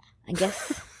 I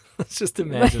guess. Let's just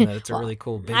imagine that it's a really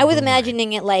cool big I was boomerang.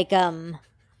 imagining it like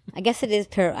I guess it is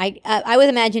I was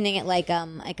imagining it like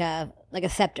a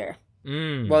scepter.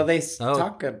 Well, they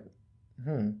talk.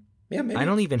 Yeah, maybe. I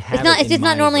don't even have. It's just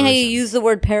not normally how you use the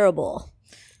word parable.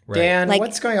 Right. Dan,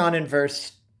 what's going on in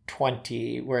verse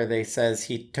 20 where they says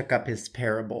he took up his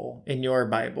parable in your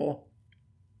Bible?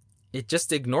 It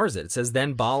just ignores it. It says,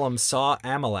 then Balaam saw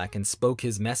Amalek and spoke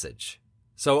his message.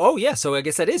 So, so I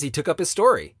guess that is. He took up his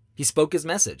story. He spoke his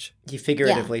message. He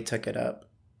figuratively took it up.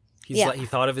 He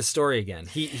thought of his story again.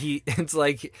 He it's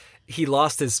like he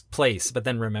lost his place, but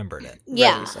then remembered it.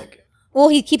 Yeah. Right, well,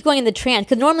 he keeps going in the trance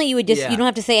because normally you would just you don't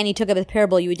have to say and he took up his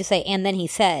parable. You would just say and then he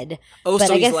said. Oh, but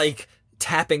so he's like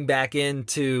tapping back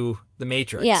into the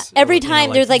Matrix. Yeah. Every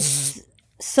time there's like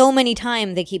so many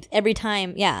times he took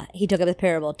up his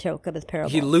parable.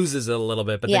 He loses it a little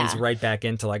bit, but then he's right back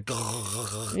into like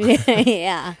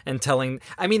yeah. And telling.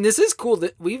 I mean, this is cool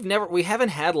that we haven't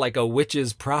had like a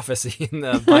witch's prophecy in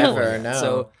the Bible. Never, no.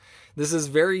 So this is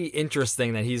very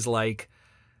interesting that he's like,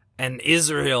 and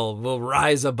Israel will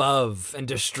rise above and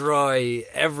destroy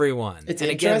everyone. It's and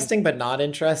interesting, but not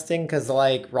interesting because,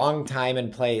 like, wrong time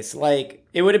and place. Like,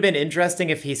 it would have been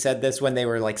interesting if he said this when they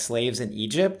were, like, slaves in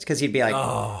Egypt because he'd be like,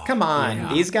 come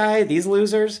on, these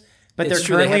losers. But they're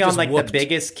currently on, like, the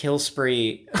biggest kill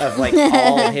spree of, like,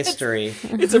 all history.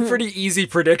 It's a pretty easy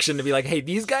prediction to be like, hey,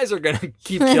 these guys are going to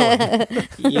keep killing.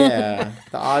 Yeah,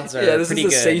 the odds are this pretty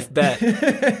is a good. safe bet.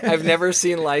 I've never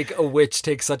seen, like, a witch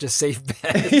take such a safe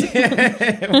bet.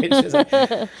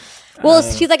 Well,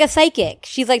 she's like a psychic.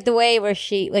 She's like the way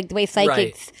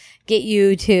psychics get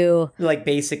you to like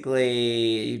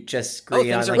basically just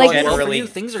agree on are like going well for generally you.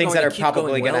 things Things that are keep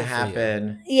probably going going to well for you.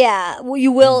 happen. Yeah, well,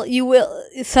 you will.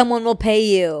 Someone will pay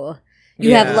you.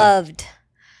 You have loved.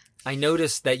 I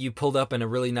noticed that you pulled up in a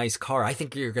really nice car. I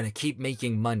think you're going to keep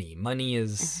making money. Money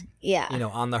is,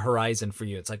 on the horizon for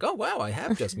you. It's like, oh wow, I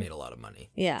have just made a lot of money.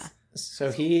 Yeah.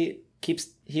 So he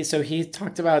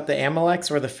talked about the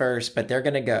Amaleks were the first, but they're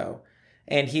going to go.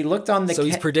 And he looked on the... So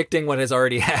he's predicting what has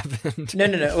already happened. No.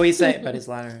 Oh, he's saying... But his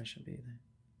latter should be there.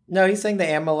 No, he's saying the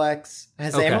Amaleks...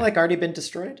 Has the Amalek already been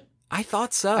destroyed? I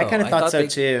thought so. I kind of thought so,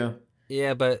 too.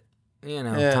 Yeah, but,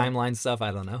 timeline stuff,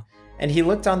 I don't know. And he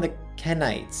looked on the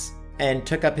Kenites and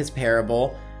took up his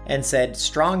parable and said,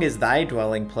 Strong is thy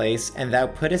dwelling place, and thou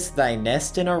puttest thy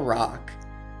nest in a rock.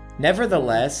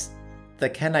 Nevertheless, the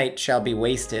Kenite shall be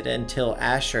wasted until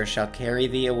Asher shall carry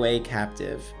thee away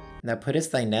captive. Thou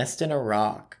puttest thy nest in a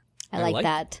rock. I like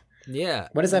that. Yeah.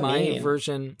 What does that mean? My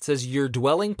version says, your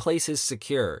dwelling place is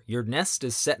secure. Your nest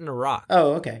is set in a rock.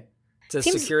 Oh, okay. It's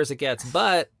as secure as it gets,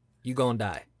 but you gonna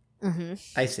die. Mm-hmm.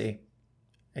 I see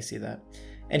that.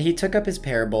 And he took up his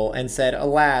parable and said,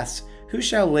 Alas, who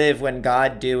shall live when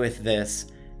God doeth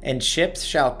this? And ships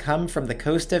shall come from the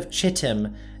coast of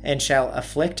Chittim, and shall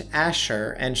afflict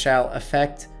Asher, and shall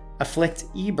afflict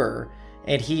Eber,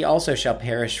 and he also shall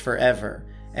perish forever.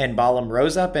 And Balaam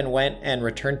rose up and went and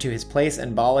returned to his place,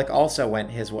 and Balak also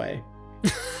went his way.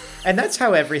 And that's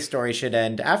how every story should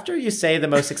end. After you say the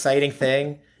most exciting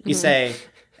thing, you say,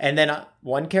 and then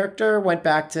one character went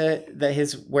back to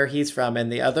where he's from, and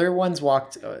the other ones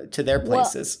walked to their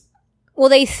places. Well,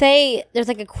 they say there's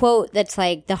like a quote that's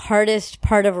like the hardest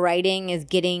part of writing is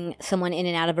getting someone in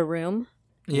and out of a room.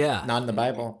 Yeah. Not in the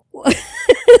Bible.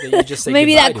 You just say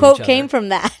maybe that quote came from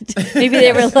that. Maybe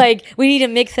they were like, we need to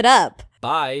mix it up.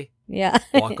 Bye. Yeah.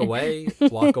 Walk away.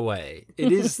 Walk away.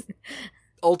 It is...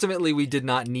 Ultimately, we did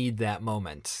not need that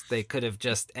moment. They could have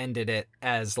just ended it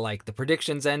as, like, the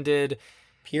predictions ended.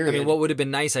 Period. I mean, what would have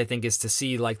been nice, I think, is to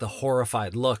see, like, the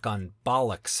horrified look on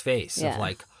Balak's face of,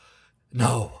 like,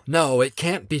 no, it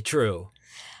can't be true.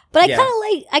 But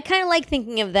I kind of like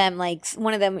thinking of them, like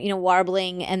one of them,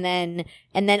 warbling and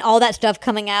then all that stuff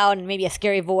coming out and maybe a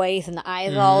scary voice and the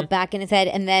eyes all back in his head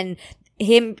and then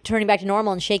him turning back to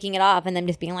normal and shaking it off and them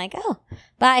just being like, oh,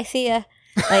 bye, see ya.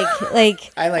 Like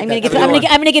I like I'm that.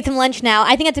 gonna get some lunch now.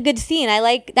 I think that's a good scene. I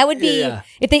like that would be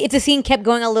if the scene kept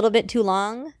going a little bit too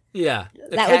long. Yeah,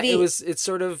 That would be. It's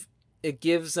sort of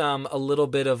a little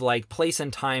bit of like place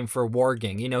and time for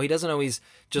warging. You know, he doesn't always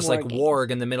just like Warging.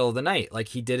 warg in the middle of the night. Like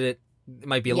he did it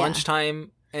might be Yeah.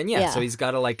 lunchtime, and Yeah. so he's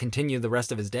got to like continue the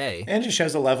rest of his day. And it just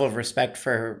shows a level of respect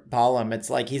for Balam. It's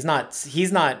like he's not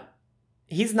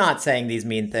saying these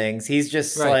mean things. He's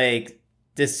just Right. like,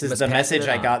 this is Must the pass message it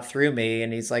I on. got through me,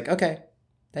 and he's like, okay,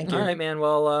 thank you, All right, man.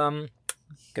 Well,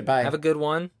 goodbye. have a good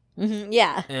one,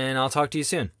 Yeah. and I'll talk to you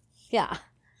soon. Yeah.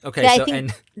 Okay, But I so think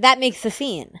and that makes the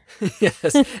scene.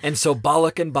 yes, and so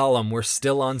Balak and Balaam were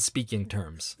still on speaking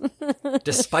terms,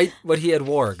 despite what he had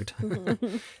warged.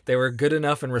 They were good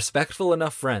enough and respectful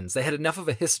enough friends. They had enough of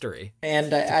a history.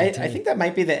 And I think that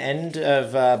might be the end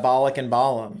of Balak and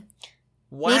Balaam.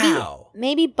 Wow.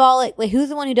 Maybe Balak. Wait, who's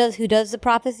the one who does the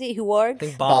prophecy? Who wargs? I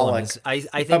think Balaam Balak. is.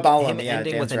 I think Balaam, him yeah,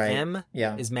 ending with Dan's an right. M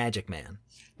Yeah. is Magic Man.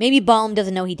 Maybe Balaam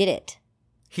doesn't know he did it.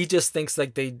 He just thinks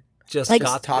like they just Like-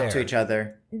 got Talk there. to each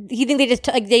other. He think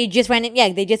they just ran it. Yeah,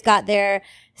 they just got there,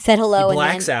 said hello, He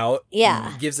blacks and then out.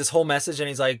 Yeah. Gives this whole message, and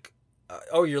he's like,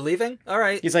 "Oh, you're leaving? All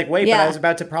right, He's like, wait, but Yeah. I was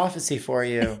about to prophecy for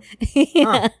you.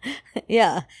 yeah,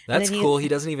 yeah. And that's then cool." He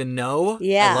doesn't even know.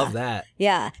 Yeah. I love that.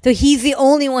 Yeah. So he's the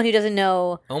only one who doesn't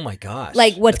know Oh my gosh,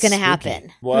 like what's That's going to spooky.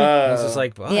 happen. Whoa. He's just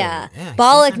like, wow, Yeah. he seems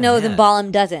Balak kinda knows mad. and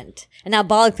Balaam doesn't. And now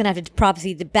Balak's going to have to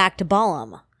prophecy back to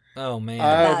Balaam. Oh man, Oh,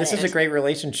 about this is it. a great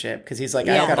relationship because he's like,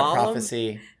 Yeah. I've got a Balaam?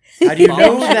 prophecy. How do you know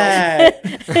Balaam? that?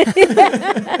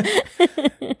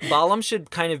 Balaam should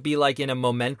kind of be like in a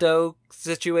Memento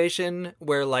situation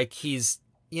where like he's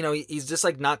just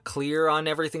like not clear on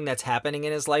everything that's happening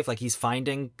in his life. Like he's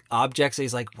finding objects. And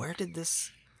he's like, where did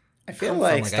this? I feel Come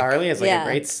like from, Starly is like Yeah. a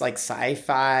great like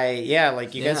sci-fi. Yeah,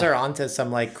 like you guys Yeah. are onto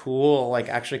some like cool, like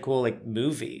actually cool like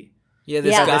movie. Yeah,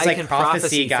 this Yeah. guy This like can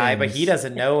prophecy guy, but things. he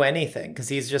doesn't know anything because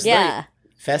he's just Yeah. like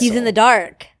Fessel. He's in the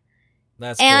dark.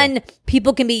 That's cool. And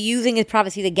people can be using his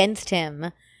prophecies against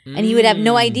him. And he would have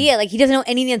no idea. Like, he doesn't know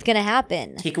anything that's going to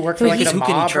happen. He could work So for like he's- the Who can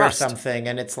he mob or trust? something,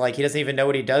 and it's like he doesn't even know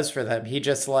what he does for them. He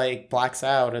just like blacks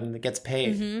out and gets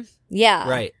paid. Mm-hmm. Yeah.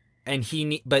 Right. And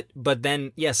but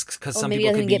then yes, because Or some maybe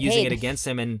people doesn't could be get using paid. it against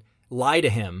him and lie to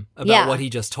him about Yeah. what he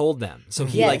just told them. So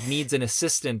he Yes. like needs an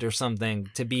assistant or something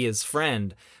to be his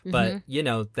friend, but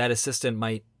that assistant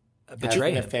might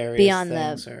betray Have him. nefarious Beyond the-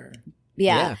 things or...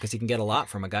 Yeah. because he can get a lot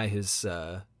from a guy who's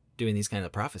doing these kind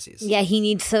of prophecies. Yeah, he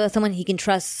needs someone he can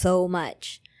trust so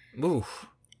much. Ooh,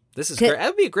 this is Could- great. That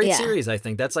would be a great yeah. series. I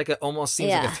think that's like almost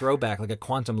seems like Yeah. a throwback, like a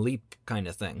Quantum Leap kind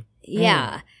of thing.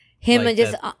 Yeah. Him Like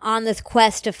just that- on this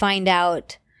quest to find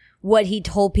out what he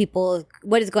told people,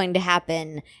 what is going to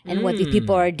happen, and what these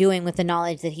people are doing with the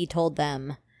knowledge that he told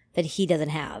them that he doesn't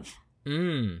have.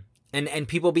 Mm. And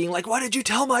people being like, "Why did you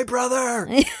tell my brother?"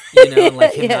 And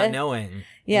like him Yeah. not knowing.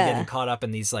 Yeah. And getting caught up in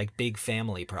these like big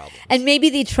family problems. And maybe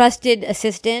the trusted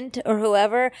assistant or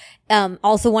whoever,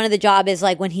 also one of the job is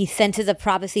like when he senses a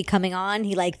prophecy coming on,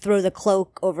 he like throws a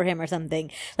cloak over him or something.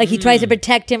 Like he tries to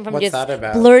protect him from What's just that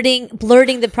about?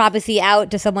 blurting the prophecy out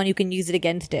to someone who can use it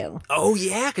against him. Oh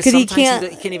yeah, because 'Cause he sometimes he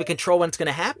can't- can't even control when it's going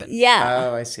to happen. Yeah.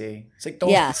 Oh, I see. It's like, don't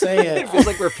Yeah. say It it. feels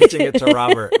like we're pitching it to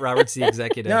Robert. Robert's the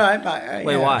executive. No, I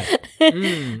Wait, yeah. why?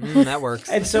 That works.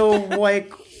 And so,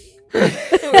 like,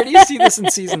 Where do you see this in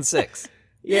season 6?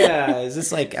 yeah, is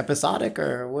this like episodic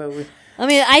or what? I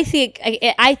mean, I see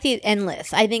it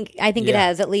endless. I think it Yeah.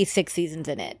 has at least 6 seasons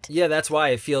in it. Yeah, that's why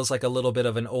it feels like a little bit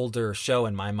of an older show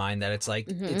in my mind. That it's like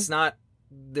it's not.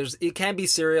 It can be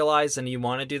serialized, and you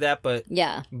want to do that, but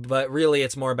Yeah. really,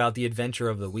 it's more about the adventure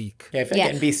of the week. Yeah, I feel Yeah.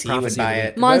 like NBC would Prophecy buy of the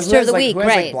it. Monster Who has, of the like, Week, who has,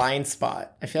 right. Like Blind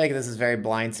Spot. I feel like this is very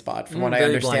Blind Spot from what I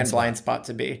very understand Blind Blind Spot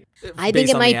to be. I think Based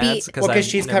it on might the be- ads, 'cause Well, because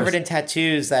I've she's never covered in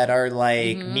tattoos that are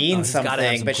like mean Oh, he's gotta have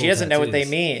something, some but she cool doesn't know what they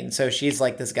tattoos. mean. So she's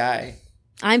like this guy.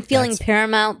 I'm feeling That's-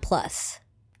 Paramount Plus.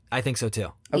 I think so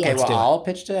too. Okay, Yeah. well, do it. I'll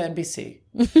pitch to NBC.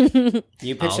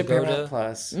 You pitch I'll to go Paramount to-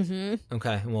 Plus.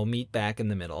 Okay, and we'll meet back in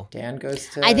the middle. Dan goes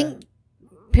to. I think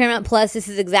Paramount Plus, this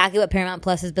is exactly what Paramount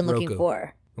Plus has been looking Roku.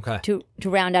 for Okay. to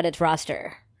round out its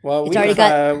roster. Well, It's already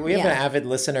got- we have yeah. an avid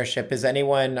listenership. Is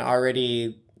anyone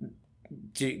already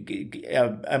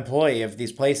employee of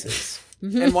these places?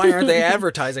 And why aren't they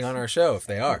advertising on our show if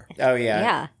they are? Oh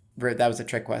yeah, Yeah. That was a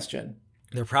trick question.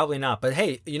 They're probably not. But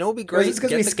hey, you know what would be Or great? is it because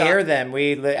Get we the scare guy- them?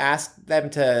 We ask them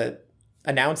to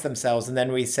announce themselves, and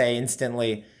then we say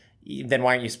instantly, "Then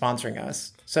why aren't you sponsoring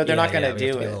us?" So they're not going we to have do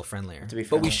be a it. little friendlier. to be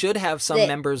but we friendly. should have some They-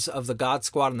 members of the God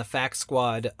Squad and the Fact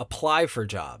Squad apply for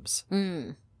jobs. Get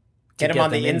them get on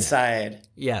them the in there. inside.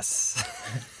 Yes.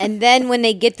 And then when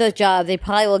they get those jobs, they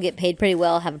probably will get paid pretty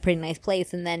well, have a pretty nice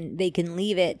place, and then they can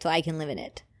leave it so I can live in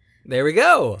it. There we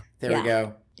go. There Yeah. we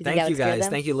go. Do you think that Thank you would scare guys.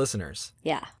 them? Thank you, listeners.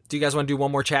 Yeah. Do you guys want to do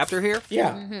one more chapter here?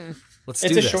 Yeah. Let's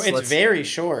It's do a this. short. It's Let's- very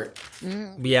short.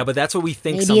 Yeah, but that's what we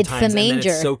think Maybe it's the sometimes, and then manger.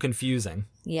 it's so confusing.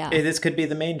 Yeah. This could be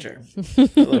the manger. A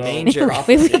little Manger.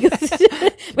 Maybe prophecy.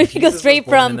 we go Jesus was straight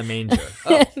born in from the manger.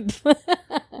 Oh,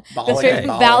 Balak straight and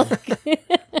from Balaam.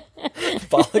 Balak.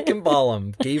 Balak and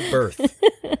Balaam gave birth.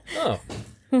 Oh,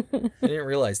 I didn't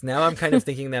realize. Now I'm kind of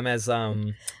thinking them as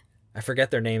I forget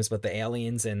their names, but the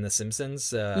aliens in The Simpsons,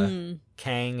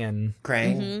 Kang and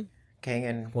Krang, Kang,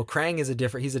 and well, Krang is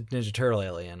he's a Ninja Turtle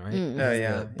alien, right? oh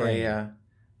yeah, brain. yeah.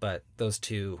 But those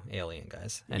two alien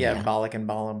guys. Yeah, Balak and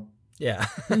Balaam. Yeah.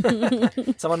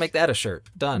 Someone make that a shirt.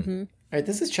 Done. All right,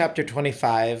 this is chapter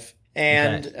 25,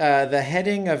 and the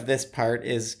heading of this part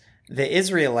is The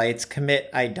Israelites Commit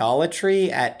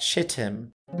Idolatry at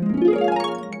Shittim.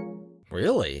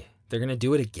 Really? They're going to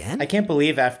do it again? I can't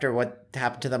believe after what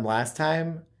happened to them last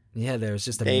time, Yeah, there was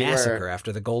just a They massacre were-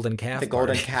 after the golden calf. the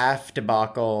golden party. calf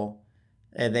debacle,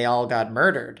 and they all got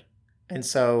murdered. And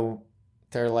so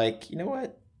they're like, you know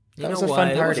what? You That know was a what? fun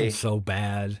It party. wasn't so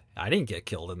bad. I didn't get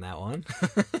killed in that one.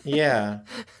 Yeah.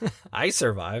 I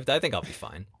survived. I think I'll be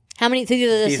fine. How many? So these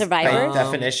are the These, by survivors.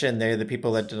 definition, they're the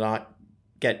people that did not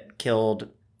get killed.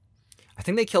 I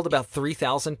think they killed about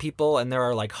 3,000 people, and there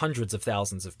are like hundreds of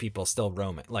thousands of people still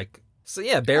roaming. Like, so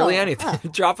yeah, barely Oh, anything.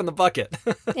 Drop in the bucket.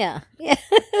 Yeah. Yeah.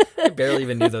 I barely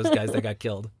even knew those guys that got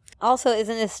killed. Also,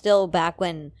 isn't this still back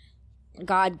when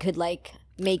God could like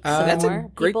make some That's more a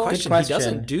great people? question. Good He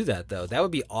doesn't question. do that though. That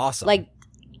would be awesome.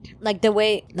 Like the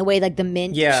way like the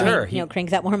mint, Yeah. Sure,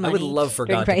 cranks out more money. I would love for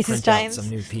during God to crisis print out times. some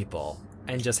new people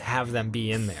and just have them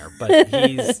be in there. But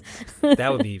that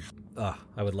would be, I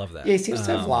would love that. Yeah, he seems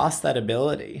to have lost that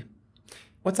ability.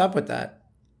 What's up with that?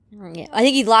 Yeah, I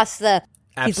think he's lost the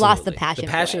Absolutely. passion. The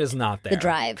passion for it. is not there. The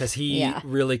drive. Because he Yeah.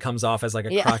 really comes off as like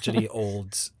a Yeah. crotchety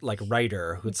old like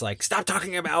writer who's like, stop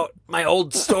talking about my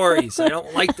old stories. I'm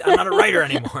not a writer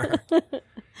anymore.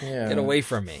 Yeah. Get away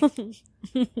from me.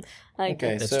 I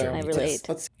Okay, That's so true. I relate.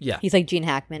 let's. Yeah. He's like Gene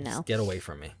Hackman now. Get away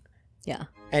from me. Yeah.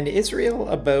 And Israel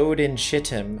abode in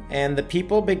Shittim, and the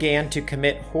people began to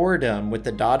commit whoredom with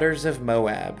the daughters of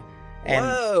Moab. And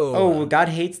Whoa. oh, God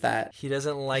hates that. He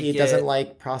doesn't like He it. doesn't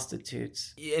like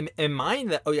prostitutes. In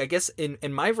mine, I guess in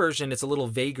my version, it's a little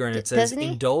vaguer and it says Doesn't he?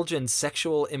 indulge in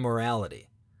sexual immorality.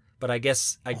 But I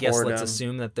guess let's Whoredom.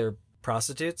 assume that they're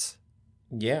prostitutes.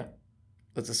 Yeah,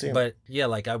 let's assume. But yeah,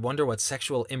 like I wonder what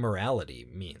sexual immorality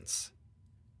means.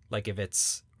 Like if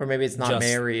it's or maybe it's not just-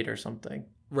 married or something.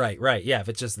 right, yeah, if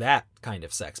it's just that kind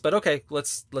of sex. But okay,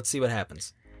 let's see what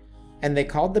happens. And they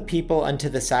called the people unto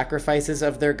the sacrifices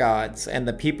of their gods, and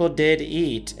the people did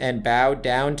eat and bowed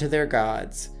down to their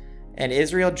gods. And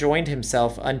Israel joined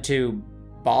himself unto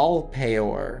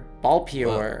Baal-peor.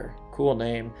 Baal-peor, cool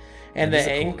name. And That is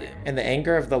a cool name. and the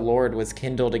anger of the Lord was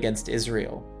kindled against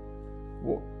Israel.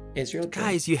 Israel,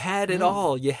 Guys, you had it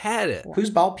all. You had it. who's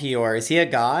Baal-peor? Is he a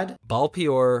god? Ball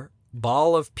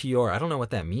of Peor. I don't know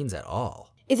what that means at all.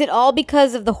 Is it all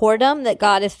because of the whoredom that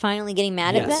God is finally getting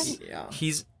mad at Yes. them? Yeah.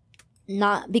 He's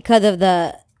Not because of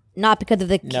the No,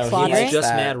 he slaughtering. likes just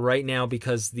that. mad right now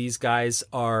because these guys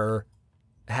are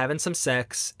having some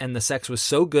sex and the sex was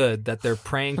so good that they're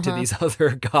praying to these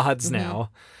other gods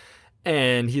now.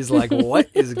 And he's like, what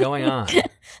is going on?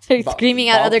 They're screaming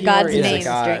out other Baal-peor gods' is a names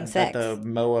god during sex. that the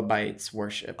Moabites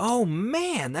worship. Oh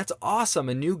man, that's awesome.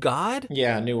 A new god?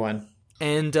 Yeah, new one.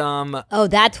 And Oh,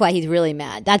 that's why he's really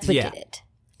mad. That's what Yeah. did it.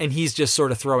 and he's just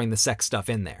sort of throwing the sex stuff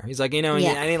in there. He's like, Yeah.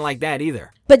 I didn't like that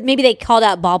either. But maybe they called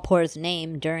out Balpor's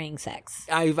name during sex.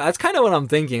 That's kind of what I'm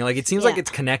thinking. Like, it seems like Yeah.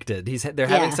 it's connected. They're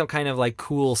having Yeah. some kind of like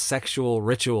cool sexual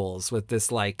rituals with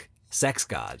this like sex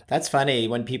god. That's funny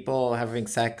when people are having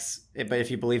sex, but if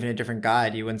you believe in a different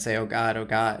god, you wouldn't say, "Oh God, oh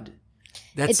God." It's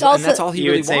And that's also- all he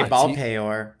You really would say wants.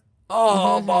 Baal-peor.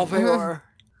 Oh, Balpeor.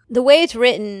 The way it's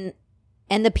written,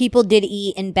 and the people did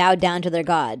eat and bowed down to their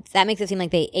gods. That makes it seem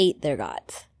like they ate their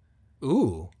gods.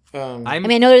 Ooh. I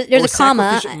mean, I know there's or a comma.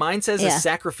 sacrificial- Mine says a Yeah.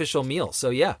 sacrificial meal.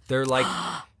 So yeah, they're like,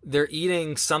 they're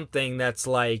eating something that's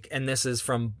like, and this is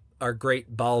from our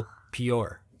great Baal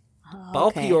Peor. Baal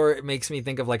okay. Peor makes me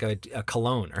think of like a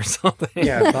cologne or something.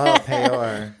 Yeah,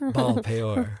 Baal-peor. Baal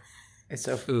Peor. It's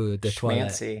so Ooh, the toilet.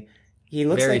 fancy. He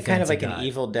looks Very like kind of fancy like guy. an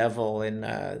evil devil in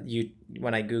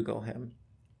when I Google him.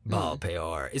 Baal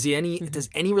Peor. Is he does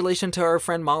any relation to our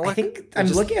friend Moloch? I think Or I'm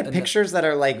just looking at pictures that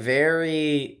are like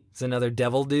very, It's another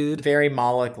devil dude. very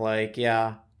Moloch-like.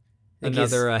 Yeah, I think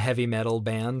he's Another heavy metal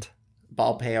band.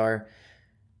 Baal-peor.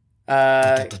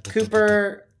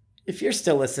 Cooper, if you're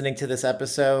still listening to this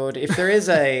episode, if there is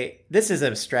this is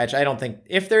a stretch. I don't think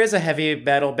if there is a heavy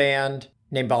metal band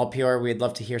named Baal-peor, we'd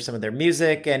love to hear some of their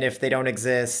music. And if they don't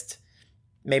exist,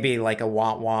 maybe like a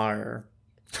wah wah or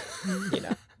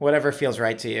whatever feels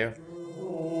right to you.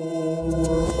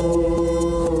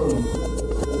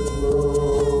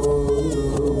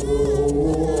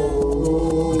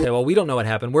 Okay, well, we don't know what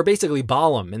happened. We're basically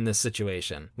Balaam in this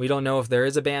situation. We don't know if there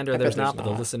is a band or there's not, but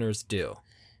the listeners do.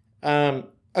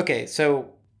 Okay,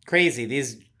 so crazy.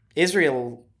 These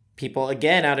Israel people,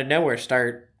 again, out of nowhere,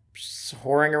 start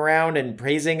whoring around and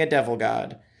praising a devil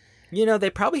god. You know, they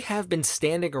probably have been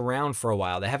standing around for a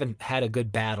while. They haven't had a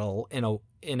good battle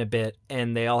in a bit,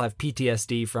 and they all have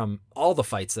PTSD from all the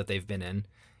fights that they've been in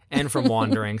and from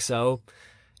wandering. So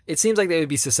it seems like they would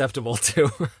be susceptible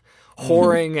to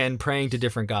whoring and praying to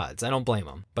different gods. I don't blame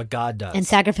them, but God does. And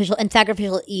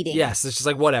sacrificial eating. Yes, it's just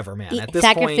like whatever, man. At this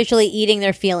point, sacrificially eating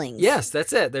their feelings. yes,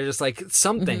 that's it. They're just like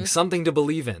something to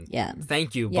believe in. Yeah.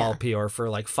 Thank you, Yeah. Baal Peor, for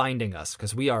like finding us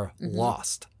because we are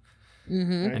lost.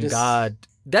 Mm-hmm. And God,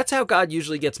 that's how God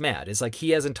usually gets mad. It's like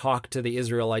he hasn't talked to the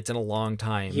Israelites in a long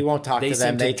time. He won't talk to them.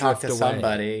 seem They talk to drift away.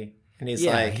 somebody. And he's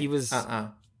Yeah, like, he was- uh-uh.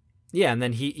 Yeah, and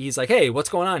then he's like, hey, what's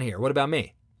going on here? What about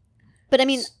me? But I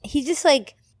mean, he's just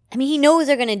like, I mean, he knows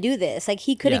they're going to do this. Like,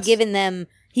 he could have Yes.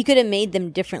 he could have made them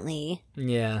differently.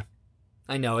 Yeah.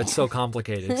 I know, it's so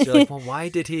complicated. So you're like, well, why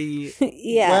did he...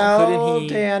 Yeah. Well, Couldn't he-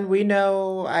 Dan, we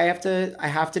know I have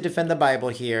to defend the Bible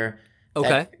here. Okay,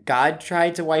 That God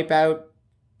tried to wipe out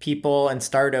people and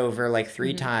start over like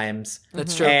 3 times.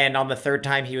 that's true. And on the 3rd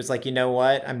time, he was like, you know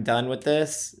what? I'm done with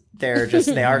this. They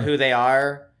are who they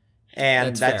are. And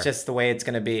That's that's fair. just the way it's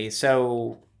going to be.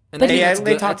 So And I think that's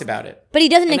they good. talked about it. But he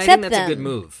doesn't And I accept think that's them. a good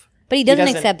move. But he doesn't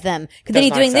doesn't- accept them. Because does then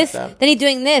he's not doing this. accept them. Then he's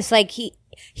doing this. Like,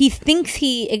 he thinks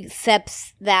he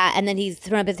accepts that, and then he's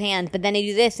throwing up his hands. But then they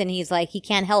do this, and he's like, he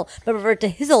can't help but revert to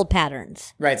his old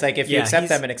patterns. Right. It's like if you Yeah, accept he's-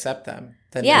 them and accept them,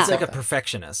 then Yeah. It's like a accept them.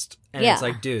 perfectionist. And Yeah. it's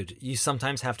like, dude, you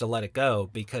sometimes have to let it go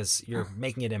because you're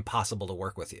making it impossible to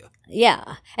work with you.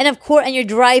 Yeah. And of course, and you're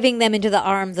driving them into the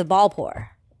arms of Balpor.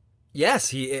 Yes,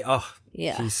 he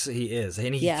Yeah. he is.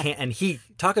 And he Yeah. can't, and he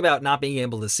talk about not being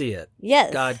able to see it.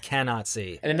 Yes. God cannot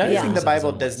see. And another Yeah. thing the His Bible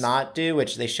own does ways. not do,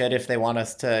 which they should if they want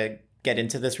us to get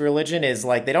into this religion, is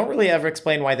like they don't really ever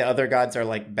explain why the other gods are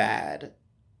like bad.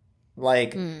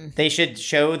 Like they should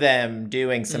show them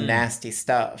doing some nasty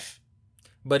stuff.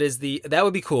 But that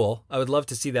would be cool. I would love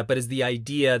to see that. But is the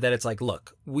idea that it's like,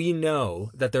 look, we know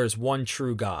that there's one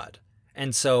true God.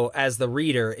 And so as the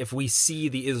reader, if we see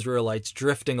the Israelites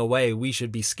drifting away, we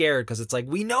should be scared because it's like,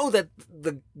 we know that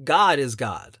the God is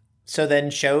God. So then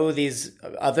show these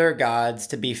other gods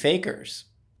to be fakers.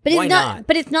 But Why it's not, not?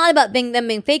 But it's not about them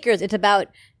being fakers. It's about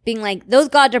being like, those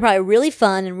gods are probably really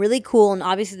fun and really cool, and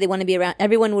obviously they want to be around,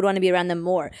 everyone would want to be around them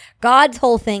more. God's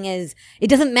whole thing is, it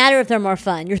doesn't matter if they're more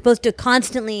fun. You're supposed to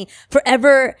constantly,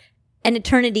 forever and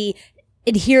eternity,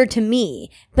 adhere to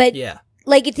me. But Yeah.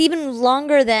 like, it's even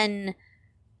longer than,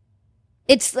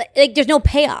 it's like there's no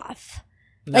payoff.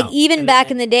 No. Like, even back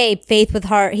in the day, faith with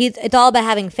heart, it's all about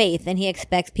having faith, and he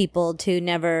expects people to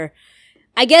never,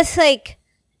 I guess, like,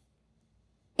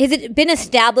 has it been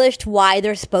established why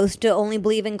they're supposed to only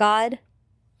believe in God?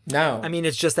 No, I mean,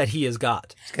 it's just that he is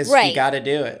God. because Right. you got to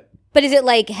do it. But is it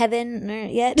like heaven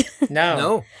yet? No,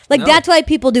 No. Like, no. that's why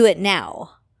people do it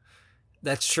now.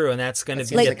 That's true. And that's going That to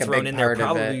seems be like a thrown big in there part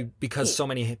of probably it. because so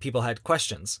many people had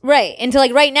questions. Right. And so,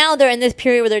 like, right now, they're in this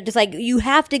period where they're just like, you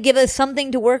have to give us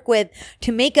something to work with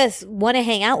to make us want to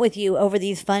hang out with you over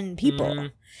these fun people. Mm-hmm.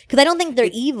 Because I don't think they're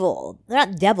evil. They're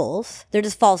not devils. They're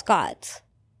just false gods.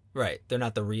 Right. They're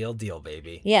not the real deal,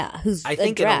 baby. Yeah. Who's I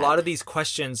think in a lot of these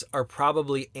questions are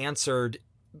probably answered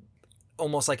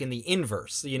almost like in the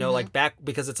inverse, you know, Mm-hmm. like back,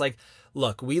 because it's like,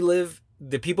 look,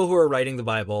 the people who are writing the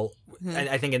Bible, Mm-hmm. and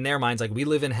I think in their minds, like, we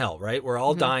live in hell, right? We're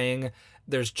all dying.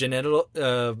 There's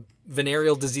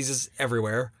venereal diseases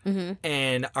everywhere, Mm-hmm.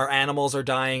 and our animals are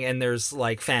dying, and there's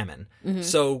like famine.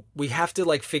 So we have to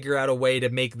like figure out a way to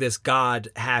make this God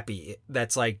happy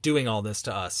that's like doing all this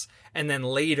to us. And then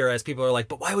later, as people are like,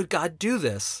 but why would God do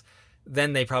this?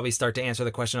 Then they probably start to answer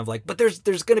the question of like, but there's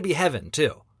going to be heaven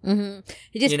too. It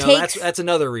just You know, takes. that's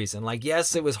another reason. Like,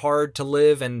 yes, it was hard to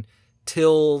live and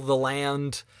till the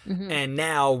land, and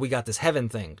now we got this heaven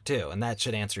thing too, and that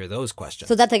should answer those questions.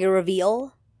 So that's like a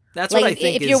reveal. That's Like, what I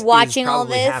think if is, you're watching is all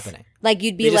probably this, happening. like,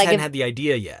 you'd They be just like, hadn't if- had the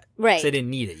idea yet, Right. So they didn't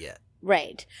need it yet.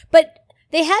 right. But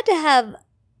they had to have.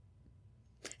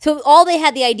 So all they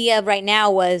had the idea of right now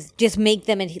was just make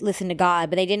them and listen to God,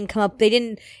 but they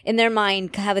didn't in their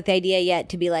mind have the idea yet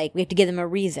to be like, we have to give them a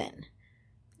reason.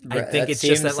 I Right, think that it's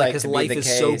just seems that like like his to be life the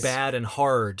is so case. bad and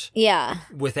hard Yeah.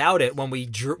 without it. When we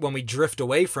drift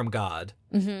away from God,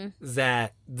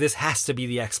 that this has to be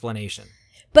the explanation.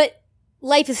 But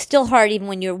life is still hard even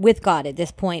when you're with God at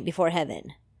this point before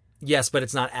heaven. Yes, but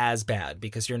it's not as bad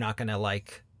because you're not going to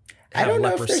like. I don't know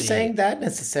if leprosy. they're saying that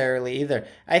necessarily either.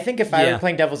 I think if I were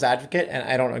playing devil's advocate, and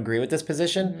I don't agree with this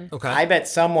position, Okay. I bet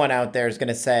someone out there is going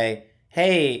to say,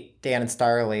 hey, Dan and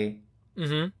Starly,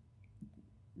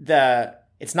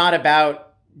 it's not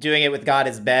about doing it with God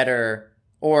is better,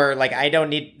 or like we don't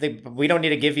need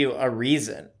to give you a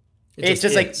reason. It's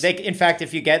just like, in fact,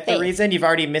 if you get the reason, you've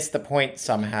already missed the point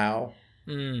somehow.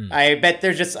 I bet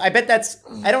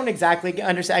I don't exactly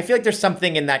understand. I feel like there's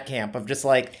something in that camp of just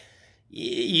like,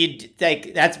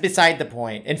 that's beside the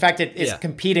point. In fact, it is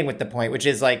competing with the point, which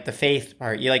is like the faith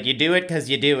part. You do it because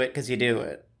you do it because you do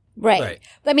it. Right.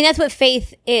 I mean, that's what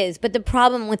faith is. But the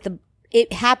problem with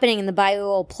it happening in the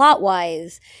Bible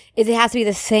plot-wise is it has to be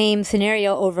the same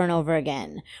scenario over and over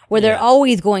again, where they're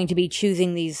always going to be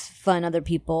choosing these fun other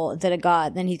people instead of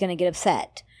God. Then he's going to get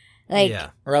upset.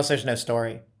 Or else there's no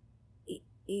story.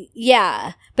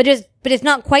 Yeah, but it's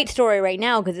not quite story right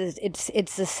now because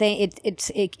it's the same.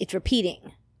 It's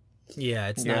repeating. Yeah,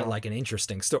 it's not like an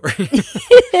interesting story.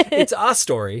 It's a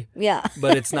story. Yeah.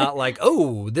 But it's not like,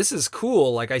 oh, this is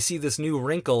cool. Like I see this new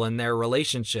wrinkle in their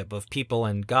relationship of people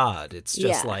and God. It's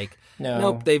just like,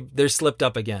 nope, they're slipped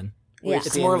up again. Yeah.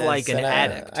 It's more of like an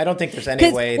addict. I don't think there's any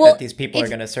way that these people are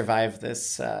going to survive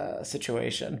this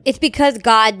situation. It's because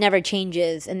God never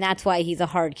changes, and that's why he's a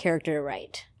hard character to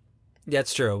write.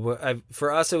 That's true.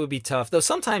 For us, it would be tough. Though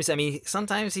sometimes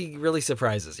he really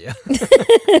surprises you.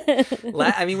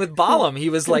 I mean, with Balaam, he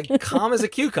was like calm as a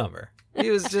cucumber. He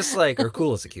was just like, or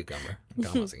cool as a cucumber.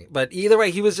 But either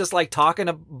way, he was just like talking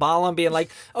to Balaam, being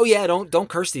like, "Oh yeah, don't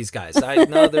curse these guys.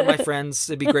 No, they're my friends.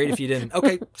 It'd be great if you didn't.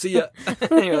 Okay, see ya."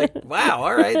 And you're like, "Wow,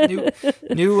 all right,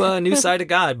 new side of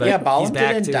God." But yeah, Balaam he's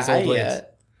back didn't to his die old ways.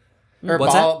 yet. Or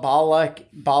What's that?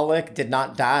 Balak did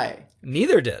not die.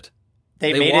 Neither did.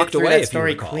 They made walked it through away, that if you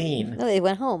story recall. clean. No, they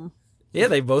went home. Yeah,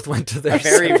 they both went to their A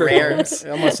very separate rare, homes.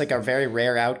 almost like a very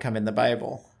rare outcome in the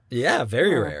Bible. Yeah,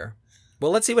 very rare.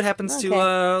 Well, let's see what happens to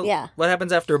what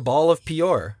happens after Baal of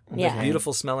Peor, the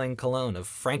beautiful smelling cologne of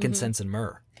frankincense and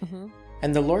myrrh.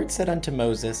 And the Lord said unto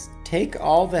Moses, take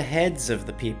all the heads of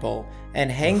the people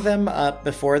and hang them up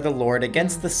before the Lord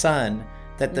against the sun,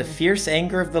 that the fierce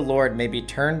anger of the Lord may be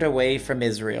turned away from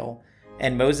Israel.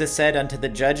 And Moses said unto the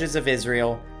judges of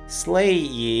Israel, slay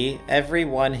ye every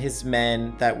one his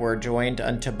men that were joined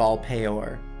unto Baal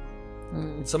Peor.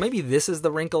 So maybe this is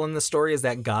the wrinkle in the story, is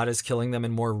that God is killing them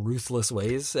in more ruthless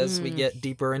ways as we get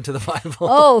deeper into the Bible.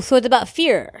 Oh, so it's about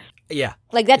fear. Yeah.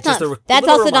 Like that's It's not just that's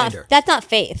little also reminder. not that's not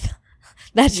faith.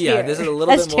 That's fear. This is a little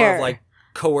That's bit more terror. of like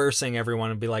coercing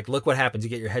everyone and be like, look what happens, you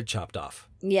get your head chopped off.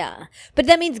 Yeah. But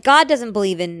that means God doesn't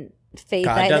believe in faith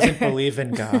God either. doesn't believe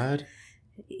in God?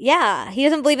 Yeah, he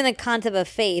doesn't believe in the concept of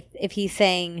faith if he's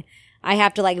saying I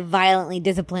have to like violently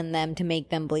discipline them to make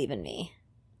them believe in me.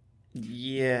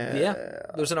 Yeah.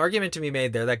 There's an argument to be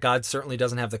made there that God certainly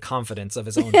doesn't have the confidence of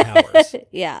his own powers.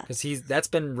 Yeah. Because that's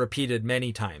been repeated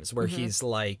many times where he's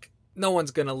like, no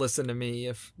one's going to listen to me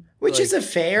if... Which is a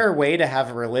fair way to have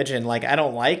a religion. Like, I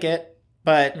don't like it,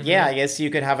 but yeah, I guess you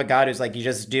could have a God who's like, you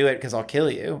just do it because I'll kill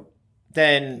you.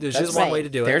 Then there's just one way to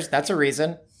do it. That's a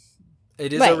reason.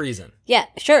 It is a reason. Yeah,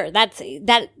 sure.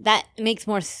 That makes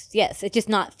more. Yes, it's just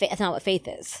not. That's not what faith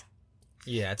is.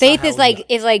 Yeah, faith is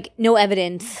like no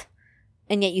evidence,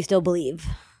 and yet you still believe.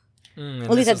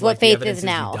 At least that's what faith is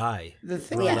now. The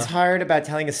thing that's hard about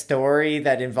telling a story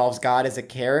that involves God as a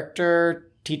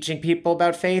character, teaching people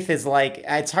about faith, is like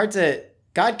it's hard to.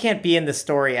 God can't be in the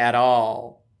story at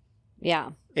all.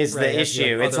 Yeah. Is the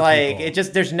issue. It's like people.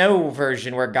 There's no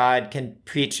version where God can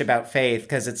preach about faith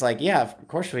because it's like, yeah, of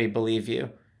course we believe you.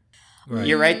 Right.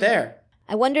 You're right there.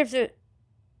 I wonder if there.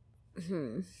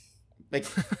 Like,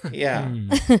 yeah.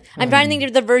 I'm trying to think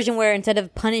of the version where instead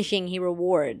of punishing, he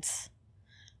rewards.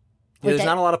 Yeah, there's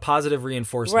not a lot of positive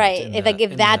reinforcement. Right.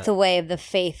 If that's a way of the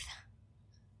faith.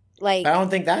 Like, I don't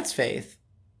think that's faith.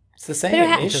 It's the same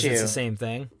issue. It's the same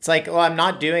thing. It's like, well, I'm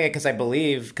not doing it because I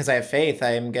believe, because I have faith.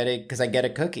 I am getting because I get a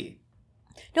cookie.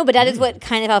 No, but that is what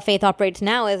kind of how faith operates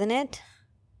now, isn't it?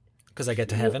 Because I get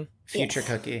to heaven. Future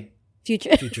cookie.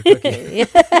 Future cookie.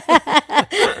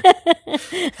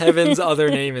 Heaven's other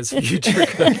name is future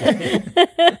cookie.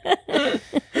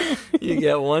 You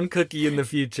get one cookie in the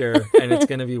future, and it's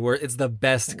gonna be it's the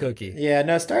best cookie. Yeah,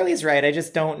 no, Starly's right. I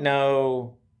just don't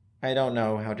know. I don't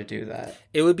know how to do that.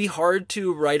 It would be hard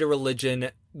to write a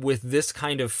religion with this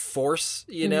kind of force,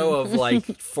 of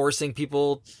like forcing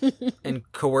people and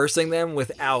coercing them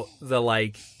without the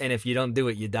like, and if you don't do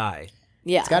it, you die.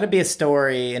 Yeah. It's got to be a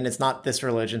story, and it's not this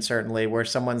religion, certainly, where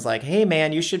someone's like, hey,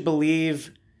 man, you should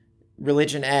believe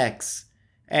religion X.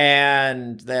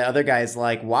 And the other guy's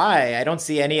like, why? I don't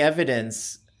see any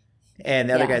evidence. And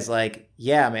the other guy's like,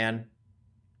 yeah, man.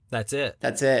 That's it.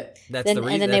 That's it. That's Then- the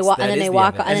reason. and then they walk- and then they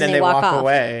walk- And then they walk off.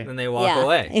 away. Then they walk Yeah.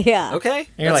 away. Yeah. Okay. And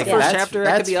you're That's like, the first that's- chapter.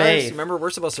 That could that's be ours. faith. Remember, we're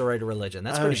supposed to write a religion.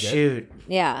 That's Oh, pretty good. shoot.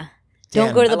 Yeah. Damn,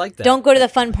 Don't go to I the like that. don't go to the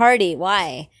fun party.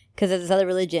 Why? Because of this other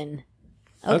religion.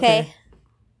 Okay. Okay.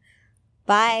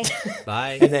 Bye.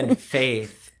 Bye. And then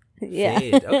faith. Yeah.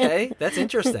 Fade. Okay, that's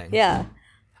interesting. Yeah.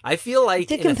 I feel like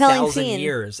It's a in 1,000 compelling scene.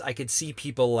 years, I could see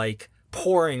people like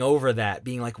poring over that,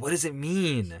 being like, "What does it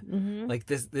mean?" Mm-hmm. Like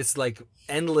this like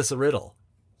endless riddle.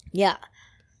 Yeah.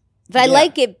 But I Yeah.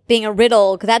 like it being a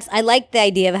riddle because I like the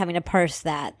idea of having to parse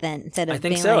that then instead of I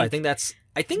think being so. like,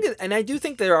 I think, and I do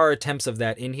think there are attempts of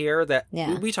that in here. That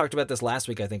Yeah. we talked about this last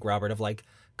week. I think, Robert, of like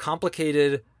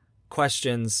complicated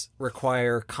questions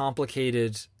require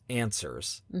complicated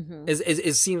answers. Mhm.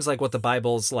 It seems like what the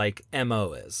Bible's like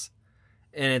MO is,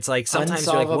 and it's like sometimes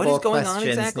you're like, what is Unsolvable going on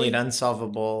questions exactly? need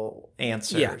unsolvable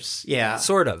answers. Yeah.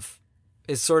 Sort of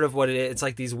is sort of what it is. It's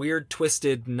like these weird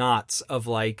twisted knots of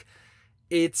like,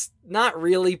 it's not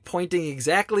really pointing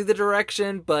exactly the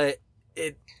direction, but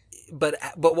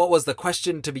what was the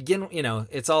question to begin? You know,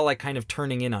 it's all like kind of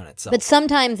turning in on itself. But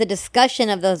sometimes the discussion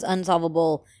of those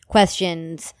unsolvable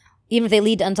questions, even if they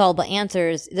lead to unsolvable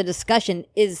answers, the discussion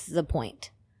is the point.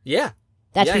 Yeah.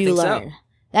 That's Yeah, where I you think so. learn.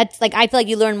 That's like I feel like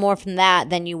you learn more from that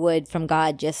than you would from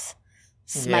God just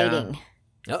smiting.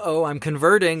 Uh-oh, I'm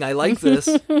converting. I like this.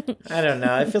 I don't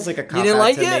know. It feels like a cop didn't out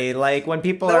like to it? me. Like when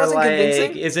people That are wasn't like,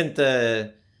 convincing? "Isn't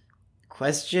the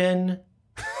question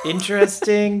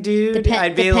interesting, dude?" Depends.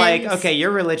 I'd be like, "Okay,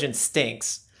 your religion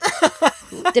stinks."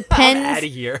 Out Depends of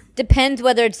here. depends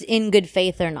whether it's in good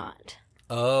faith or not.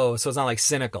 Oh, so it's not like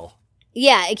cynical.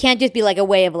 Yeah, it can't just be like a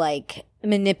way of like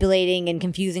manipulating and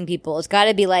confusing people. It's got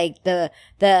to be like the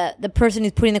person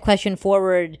who's putting the question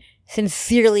forward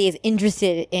sincerely is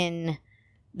interested in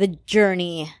the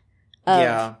journey of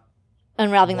Yeah.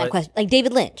 unraveling that What- question. Like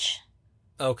David Lynch.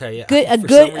 Okay, yeah. Good- a For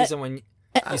good- some reason, when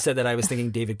you said that, I was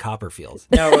thinking David Copperfield.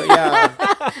 No, yeah.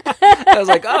 I was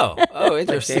like, oh, Like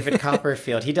interesting. David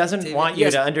Copperfield. He doesn't David- want you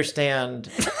yes. to understand.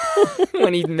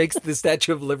 When he makes the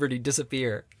Statue of Liberty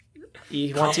disappear.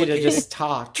 He wants you to just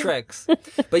talk. Tricks.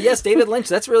 But yes, David Lynch,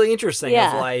 that's really interesting.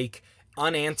 Yeah. Of like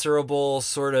unanswerable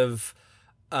sort of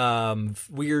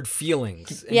weird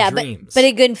feelings and Yeah, dreams. but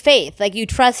in good faith. Like you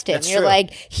trust him. That's You're true.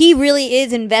 like, he really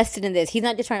is invested in this. He's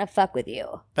not just trying to fuck with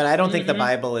you. But I don't think the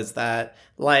Bible is that.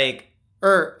 Like,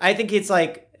 or I think it's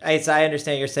like, as I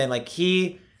understand you're saying, like,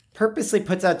 he purposely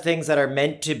puts out things that are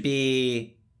meant to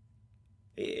be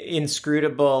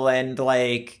inscrutable and,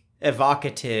 like,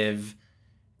 evocative.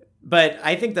 But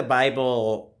I think the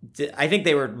Bible, I think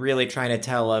they were really trying to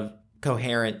tell a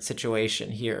coherent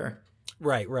situation here.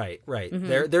 Right.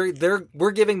 Mm-hmm.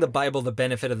 We're giving the Bible the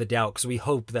benefit of the doubt because we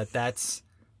hope that that's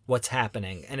what's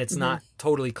happening, and it's not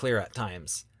totally clear at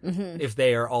times if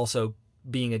they are also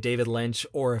being a David Lynch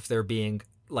or if they're being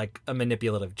like a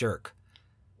manipulative jerk.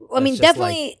 Well, I mean, That's just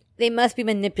definitely they must be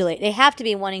manipulate. They have to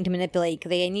be wanting to manipulate because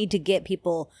they need to get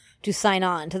people to sign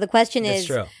on. So the question That's is,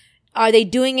 true. are they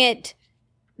doing it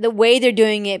the way they're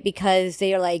doing it because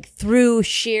they are like through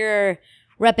sheer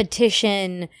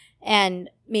repetition and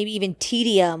maybe even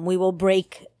tedium, we will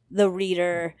break the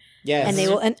reader, Yes. and they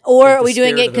will, or Break are the we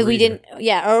doing spirit it of the because we reader.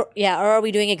 didn't, or are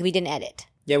we doing it because we didn't edit?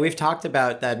 Yeah, we've talked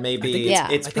about that. Maybe think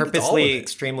it's- it's I think it's all of purposely it.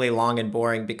 extremely long and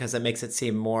boring because it makes it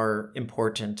seem more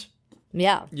important.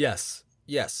 Yeah, Yes.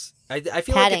 I feel like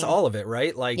Padding. it's all of it,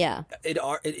 right? Like, Yeah. it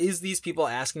is these people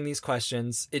asking these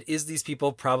questions. It is these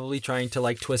people probably trying to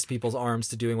like twist people's arms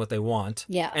to doing what they want.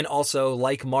 Yeah. And also,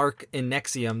 like Mark in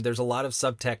Nexium, there's a lot of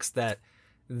subtext that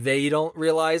they don't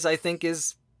realize, I think,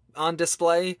 is on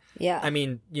display. yeah. I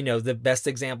mean, the best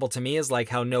example to me is like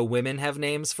how no women have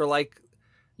names for like,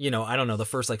 I don't know, the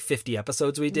first like 50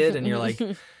 episodes we did. And you're like,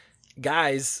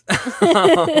 guys,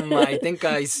 I think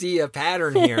I see a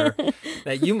pattern here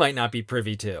that you might not be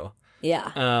privy to.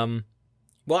 yeah.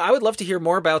 Well, I would love to hear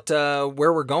more about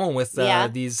where we're going with Yeah.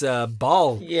 these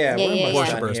ball Yeah, Yeah, we're yeah, almost yeah.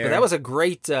 worshippers. done But here. that was a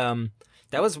great,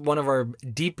 that was one of our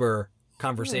deeper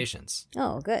conversations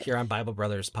Oh, good. here on Bible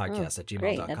Brothers Podcast at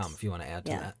great. gmail.com That's- if you want to add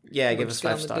to yeah. that. Yeah, Or give us just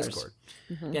get on 5 the stars. Discord.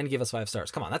 Mm-hmm. Yeah, and give us 5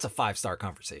 stars. Come on, that's a 5-star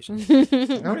conversation. I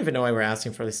don't even know why we're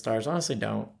asking for these stars. Honestly,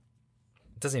 don't.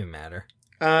 It doesn't even matter.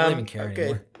 I don't even care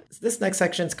anymore. This next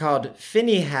section is called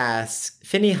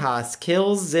Phinehas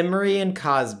kills Zimri and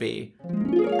Cosby.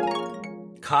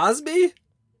 Cosby?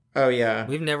 Oh yeah,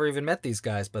 We've never even met these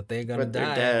guys, but they're gonna but die.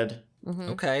 they're dead.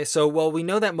 Okay, so we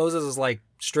know that Moses is like,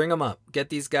 string them up, get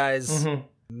these guys. Mhm.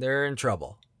 They're in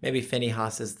trouble. Maybe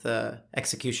Phinehas is the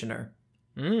executioner.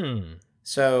 Mm.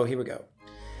 So here we go.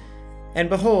 And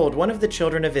behold, one of the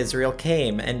children of Israel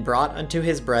came and brought unto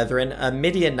his brethren a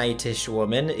Midianitish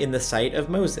woman in the sight of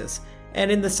Moses.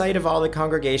 and in the sight of all the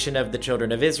congregation of the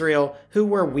children of Israel, who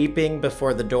were weeping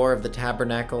before the door of the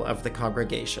tabernacle of the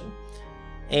congregation.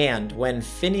 And when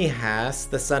Phinehas,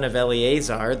 the son of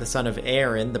Eleazar, the son of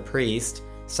Aaron, the priest,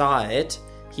 saw it,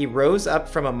 he rose up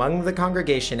from among the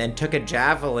congregation and took a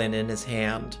javelin in his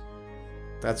hand.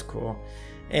 That's cool.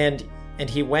 And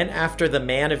he went after the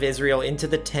man of Israel into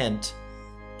the tent,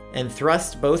 and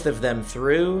thrust both of them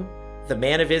through, the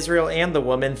man of Israel and the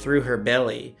woman through her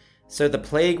belly. So the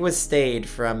plague was stayed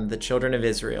from the children of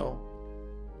Israel.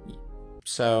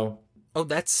 So... Oh,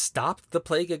 that stopped the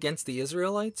plague against the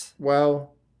Israelites?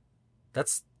 Well...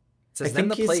 That's... It I says then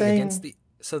the think he's plague saying- against the...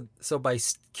 So by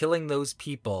killing those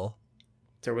people,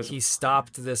 There was he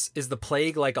stopped this... Is the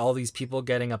plague like all these people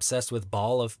getting obsessed with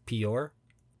Baal of Peor?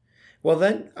 Well,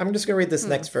 then, I'm just going to read this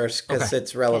next verse because Okay.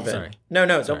 it's relevant. Sorry. No,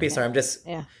 don't be sorry. I'm just...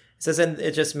 Yeah. It says, and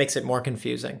it just makes it more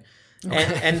confusing.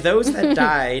 And those that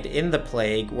died in the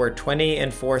plague were 20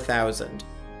 and 4,000.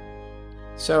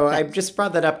 So I just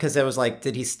brought that up because it was like,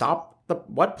 did he stop the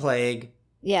what plague?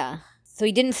 Yeah. So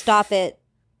he didn't stop it.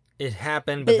 It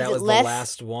happened, But but is that it was less- the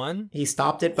last one? He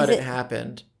stopped it, but Is it it-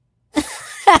 happened.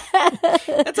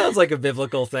 That sounds like a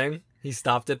biblical thing. He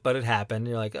stopped it, but it happened.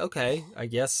 You're like, okay, I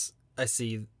guess I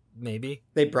see, maybe.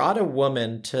 They brought a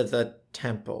woman to the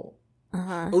temple.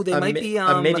 Uh-huh. Oh, they might be... a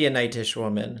Midianitish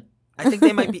woman. I think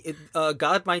they might be...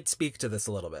 God might speak to this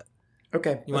a little bit.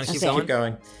 Okay, You wanna let's keep just going? keep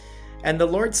going. And the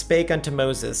Lord spake unto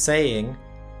Moses, saying,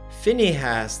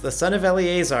 Phinehas, the son of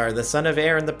Eleazar, the son of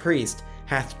Aaron the priest,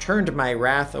 hath turned my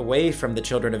wrath away from the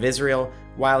children of Israel,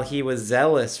 while he was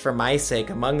zealous for my sake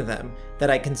among them, that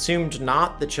I consumed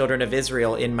not the children of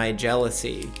Israel in my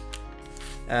jealousy.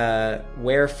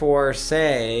 Wherefore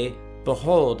say,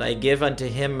 Behold, I give unto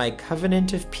him my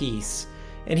covenant of peace,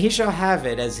 and he shall have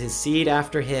it as his seed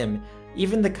after him,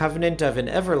 even the covenant of an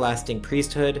everlasting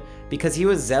priesthood, because he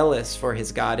was zealous for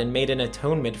his God and made an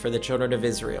atonement for the children of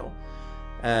Israel.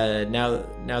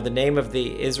 Now the name of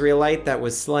the Israelite that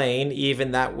was slain,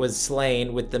 even that was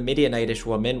slain with the Midianitish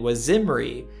woman, was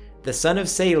Zimri, the son of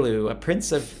Salu, a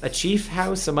prince of a chief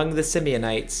house among the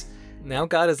Simeonites. Now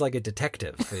God is like a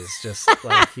detective. He's just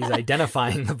like, he's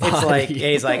identifying the body. It's like,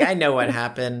 he's like, I know what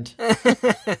happened.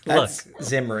 That's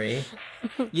Zimri.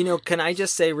 You know, can I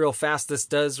just say real fast, this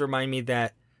does remind me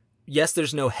that, yes,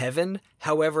 there's no heaven.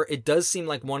 However, it does seem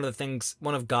like one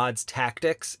of God's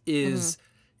tactics is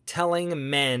telling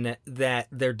men that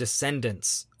their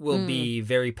descendants will be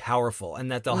very powerful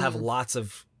and that they'll have lots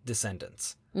of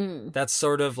descendants. That's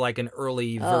sort of like an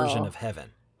early version of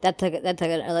heaven. That's a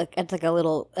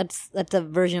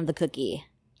version of the cookie.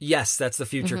 Yes, that's the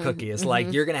future cookie. It's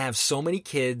like you're going to have so many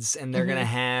kids and they're going to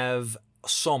have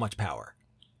so much power.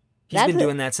 He's been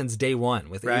doing that since day one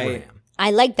with Abraham.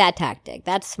 I like that tactic.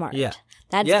 That's smart. Yeah.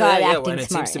 That's God acting and it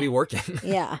smart. seems to be working.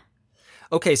 Yeah.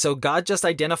 Okay, so God just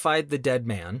identified the dead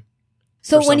man.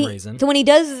 So for when some he reason. so when he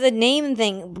does the name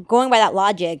thing, going by that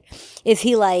logic, is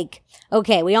he like,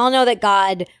 okay, we all know that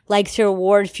God likes to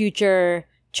reward future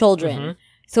children.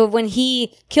 So when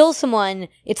he kills someone,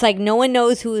 it's like no one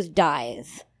knows who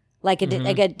dies, like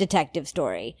a detective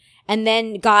story, and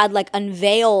then God like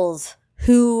unveils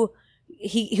who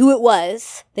it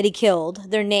was that he killed,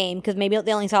 their name, because maybe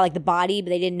they only saw like the body, but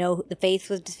they didn't know the face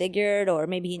was disfigured, or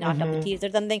maybe he knocked out the teeth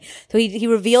or something. So he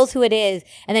reveals who it is,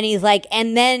 and then he's like,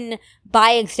 and then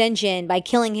by extension, by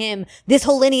killing him, this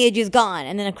whole lineage is gone,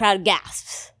 and then a crowd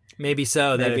gasps. Maybe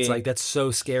so, that Maybe. it's like, that's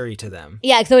so scary to them.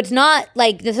 Yeah, so it's not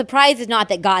like the surprise is not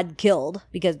that God killed,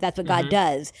 because that's what God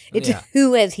does. It's Yeah.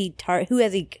 who has he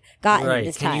gotten Right.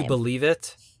 this Can time. you believe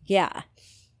it? Yeah.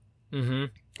 Mm-hmm.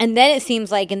 And then it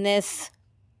seems like in this,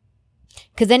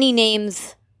 because then he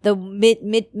names the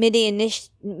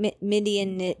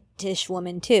Midianitish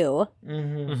woman too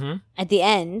Mm-hmm. at the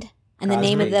end, and the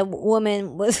name of Cosby. the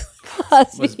woman was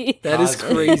Cosby. That is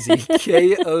Cosby. crazy.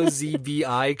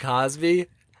 K-O-Z-B-I, Cosby.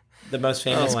 The most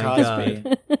famous Oh my Cosby.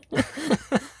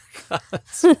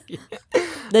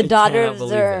 The daughter cannot of believe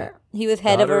Zer. it. He was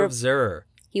head Daughter over. of Zer.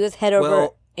 He was head over.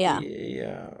 Well, Yeah.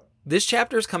 Yeah. This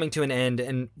chapter is coming to an end,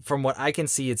 and from what I can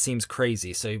see, it seems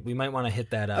crazy. So we might want to hit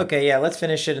that up. Okay, yeah, let's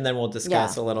finish it and then we'll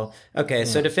discuss a little. Okay,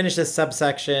 so to finish this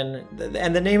subsection,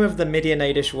 and the name of the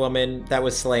Midianitish woman that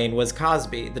was slain was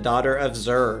Cosby, the daughter of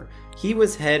Zer. He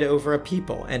was head over a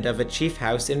people and of a chief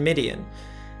house in Midian.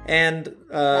 And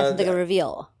That's like a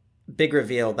reveal. big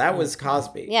reveal, that was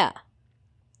Cosby. Yeah.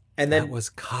 And That then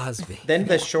was Cosby. then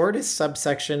the shortest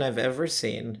subsection I've ever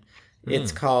seen,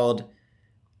 it's called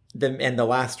the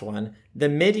last one, the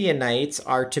Midianites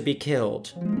are to be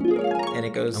killed. And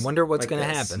it goes I wonder what's like going to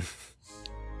this. happen.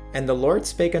 And the Lord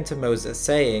spake unto Moses,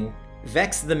 saying,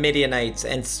 Vex the Midianites,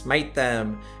 and smite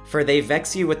them, for they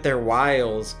vex you with their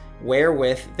wiles,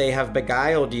 wherewith they have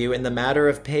beguiled you in the matter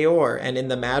of Peor, and in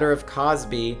the matter of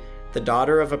Cosbi, the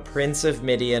daughter of a prince of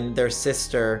Midian, their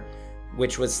sister,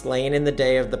 which was slain in the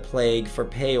day of the plague for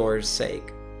Peor's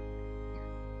sake.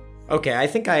 Okay, I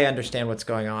think I understand what's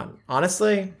going on.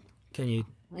 Honestly, Can you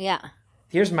Yeah.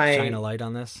 here's my... shine a light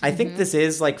on this? I think this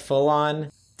is like full-on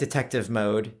detective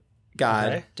mode.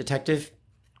 God. Okay. Detective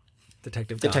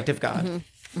God.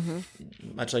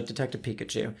 Much like Detective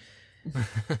Pikachu.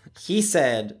 He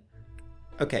said,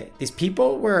 okay, these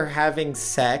people were having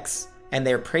sex and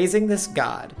they're praising this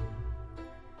god.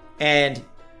 And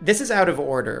this is out of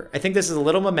order. I think this is a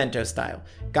little Memento style.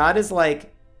 God is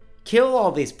like, kill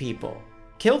all these people.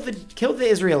 Kill the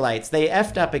Israelites. They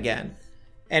effed up again.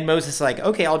 And Moses is like,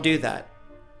 okay, I'll do that.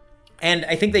 And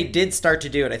I think they did start to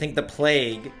do it. I think the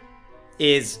plague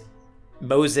is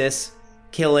Moses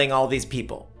killing all these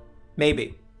people.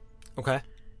 Maybe. Okay.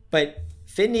 But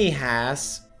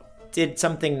Phinehas did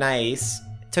something nice,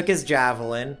 took his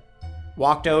javelin,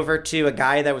 walked over to a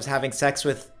guy that was having sex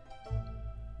with,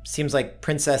 seems like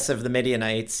princess of the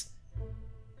Midianites,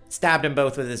 stabbed them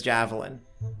both with his javelin.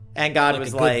 And God was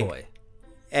a good like, boy.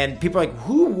 and people are like,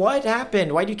 what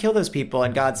happened? Why'd you kill those people?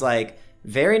 And God's like,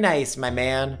 very nice, my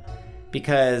man,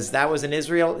 because that was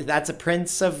that's a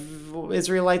prince of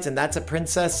Israelites, and that's a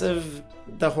princess of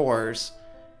the whores.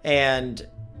 And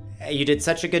you did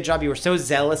such a good job. You were so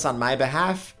zealous on my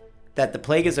behalf that the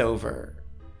plague is over.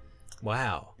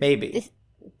 Wow. Maybe.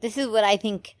 This is what I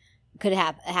think could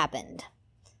have happened.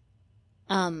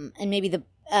 And maybe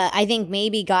I think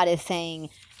maybe God is saying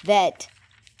that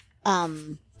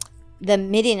the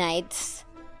Midianites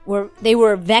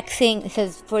were vexing. It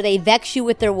says, for they vex you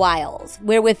with their wiles,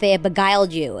 wherewith they have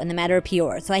beguiled you in the matter of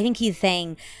Peor. So I think he's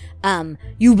saying,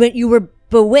 you were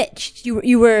bewitched.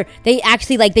 They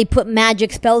actually, like, they put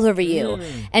magic spells over you.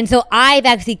 And so I've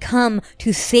actually come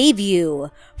to save you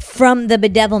from the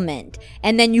bedevilment.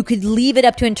 And then you could leave it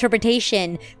up to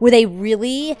interpretation. Were they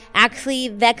really actually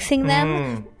vexing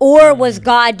them? Or was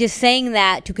God just saying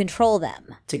that to control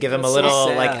them? To give him a That's so little,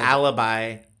 sad. like,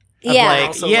 alibi. Of Yeah. like,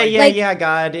 Also, yeah,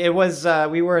 God. It was,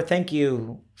 thank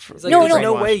you. It's like, No, there's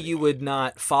no. no way you would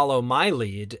not follow my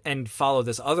lead and follow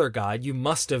this other god. You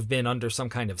must have been under some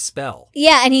kind of spell.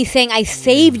 Yeah, and he's saying, I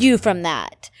saved you from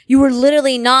that. You were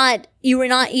literally not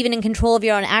even in control of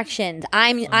your own actions.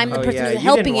 I'm the person yeah, who's you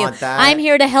helping didn't you. want that. I'm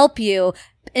here to help you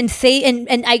and say, and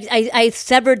I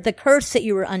severed the curse that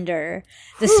you were under,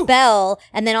 the spell,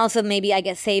 and then also maybe, I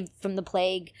guess, saved from the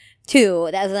plague too.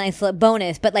 That was a nice little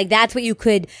bonus. But like, that's what you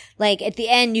could, like, at the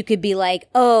end, you could be like,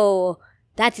 oh,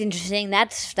 that's interesting.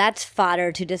 That's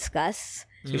fodder to discuss.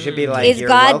 You should be like, Is you're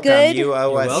God welcome. good? You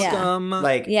owe You're us. welcome.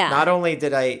 Like, Yeah. not only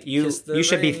did you Kiss the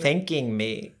should be ring. thanking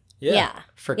me Yeah.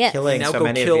 for Yes. killing Now so go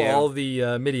many kill of you. all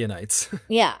the Midianites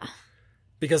Yeah.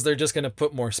 because they're just going to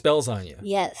put more spells on you.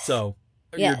 Yes. So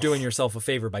you're Yes. doing yourself a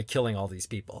favor by killing all these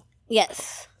people.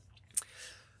 Yes.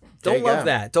 There Don't you love go.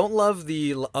 that. Don't love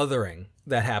the othering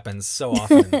that happens so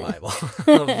often in the Bible.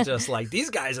 Of just like, these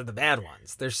guys are the bad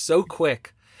ones. They're so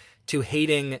quick to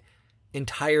hating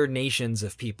entire nations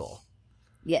of people.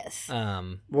 Yes.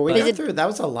 Well, we but- got through. That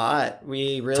was a lot.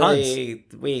 We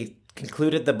we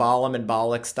concluded the Balaam and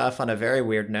Balak stuff on a very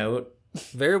weird note,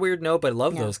 Very weird note, but I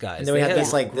love those guys. and then we They had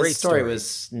this a like great this story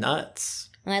was nuts.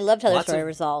 And I loved how the Lots story of-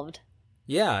 resolved.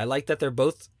 Yeah, I like that they're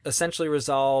both essentially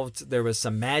resolved. There was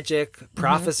some magic,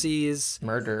 prophecies,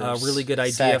 Murders, a really good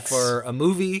idea sex, for a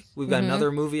movie. We've got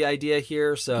another movie idea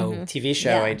here. So TV show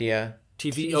Yeah. idea.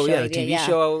 TV, TV oh show yeah, the idea, TV yeah.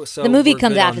 show. So The movie we're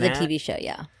comes good after on the that. TV show,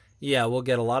 yeah. Yeah, we'll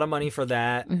get a lot of money for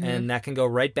that, and that can go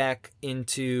right back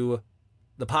into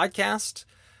the podcast.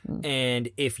 And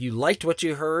if you liked what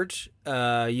you heard,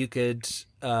 you could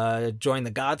join the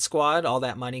God Squad. All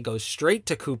that money goes straight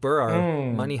to Cooper,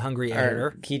 our money-hungry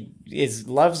editor. He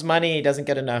loves money. He doesn't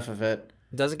get enough of it.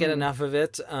 Doesn't get enough of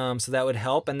it, so that would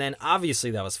help. And then obviously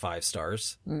that was 5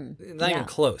 stars. Not Yeah. even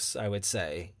close, I would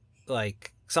say.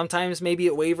 Like, sometimes maybe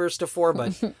it wavers to 4,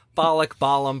 but Balak,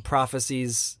 Balaam,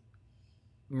 prophecies,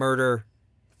 murder,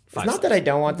 5 It's not that I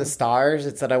don't want the stars.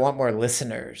 It's that I want more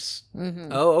listeners.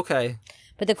 Oh, okay.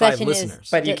 But the 5 question is, listeners.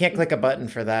 But you can't click a button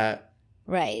for that.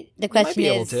 right? The might question be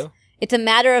able is, to. it's a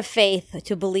matter of faith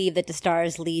to believe that the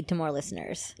stars lead to more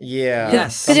listeners. Yeah.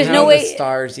 Yes. 'Cause there's Somehow no way- the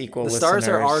stars equal The listeners. stars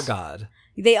are our God.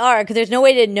 They are, because there's no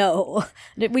way to know.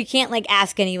 We can't like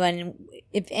ask anyone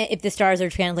if the stars are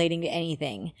translating to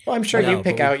anything. Well, I'm sure No, you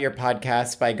pick but we- out your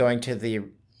podcast by going to the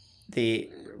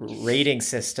rating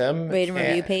system, Rate and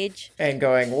review page. and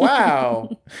going, "Wow,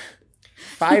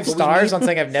 5 stars on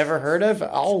something I've never heard of."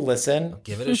 I'll listen.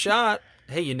 Give it a shot.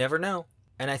 Hey, you never know.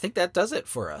 And I think that does it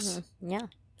for us. Yeah.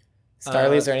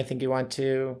 Starly, is there anything you want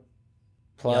to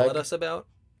plug? Yell at us about?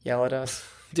 yell at us.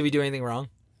 Did we do anything wrong?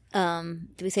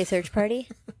 Do we say search party?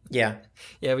 Yeah.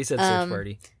 Yeah, we said search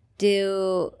party.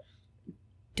 Do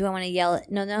I want to yell?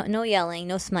 No yelling,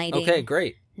 no smiting. Okay,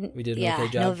 great. We did an okay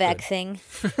job. No vexing.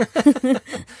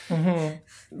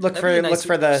 Look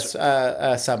for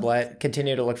the sublet.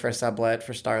 Continue to look for a sublet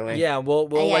for Starlink. Yeah, we'll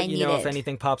I let you know if need it.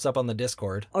 anything pops up on the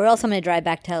Discord. Or else I'm going to drive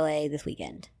back to LA this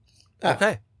weekend.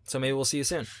 Okay, so maybe we'll see you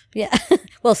soon. Yeah.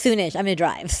 Well, soonish. I'm going to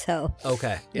drive, so.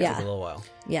 Okay, Yeah. Take a little while.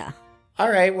 Yeah. All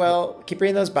right. Well, keep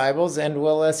reading those Bibles, and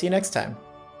we'll see you next time.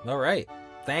 All right,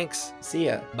 thanks. See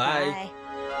ya. Bye. Bye.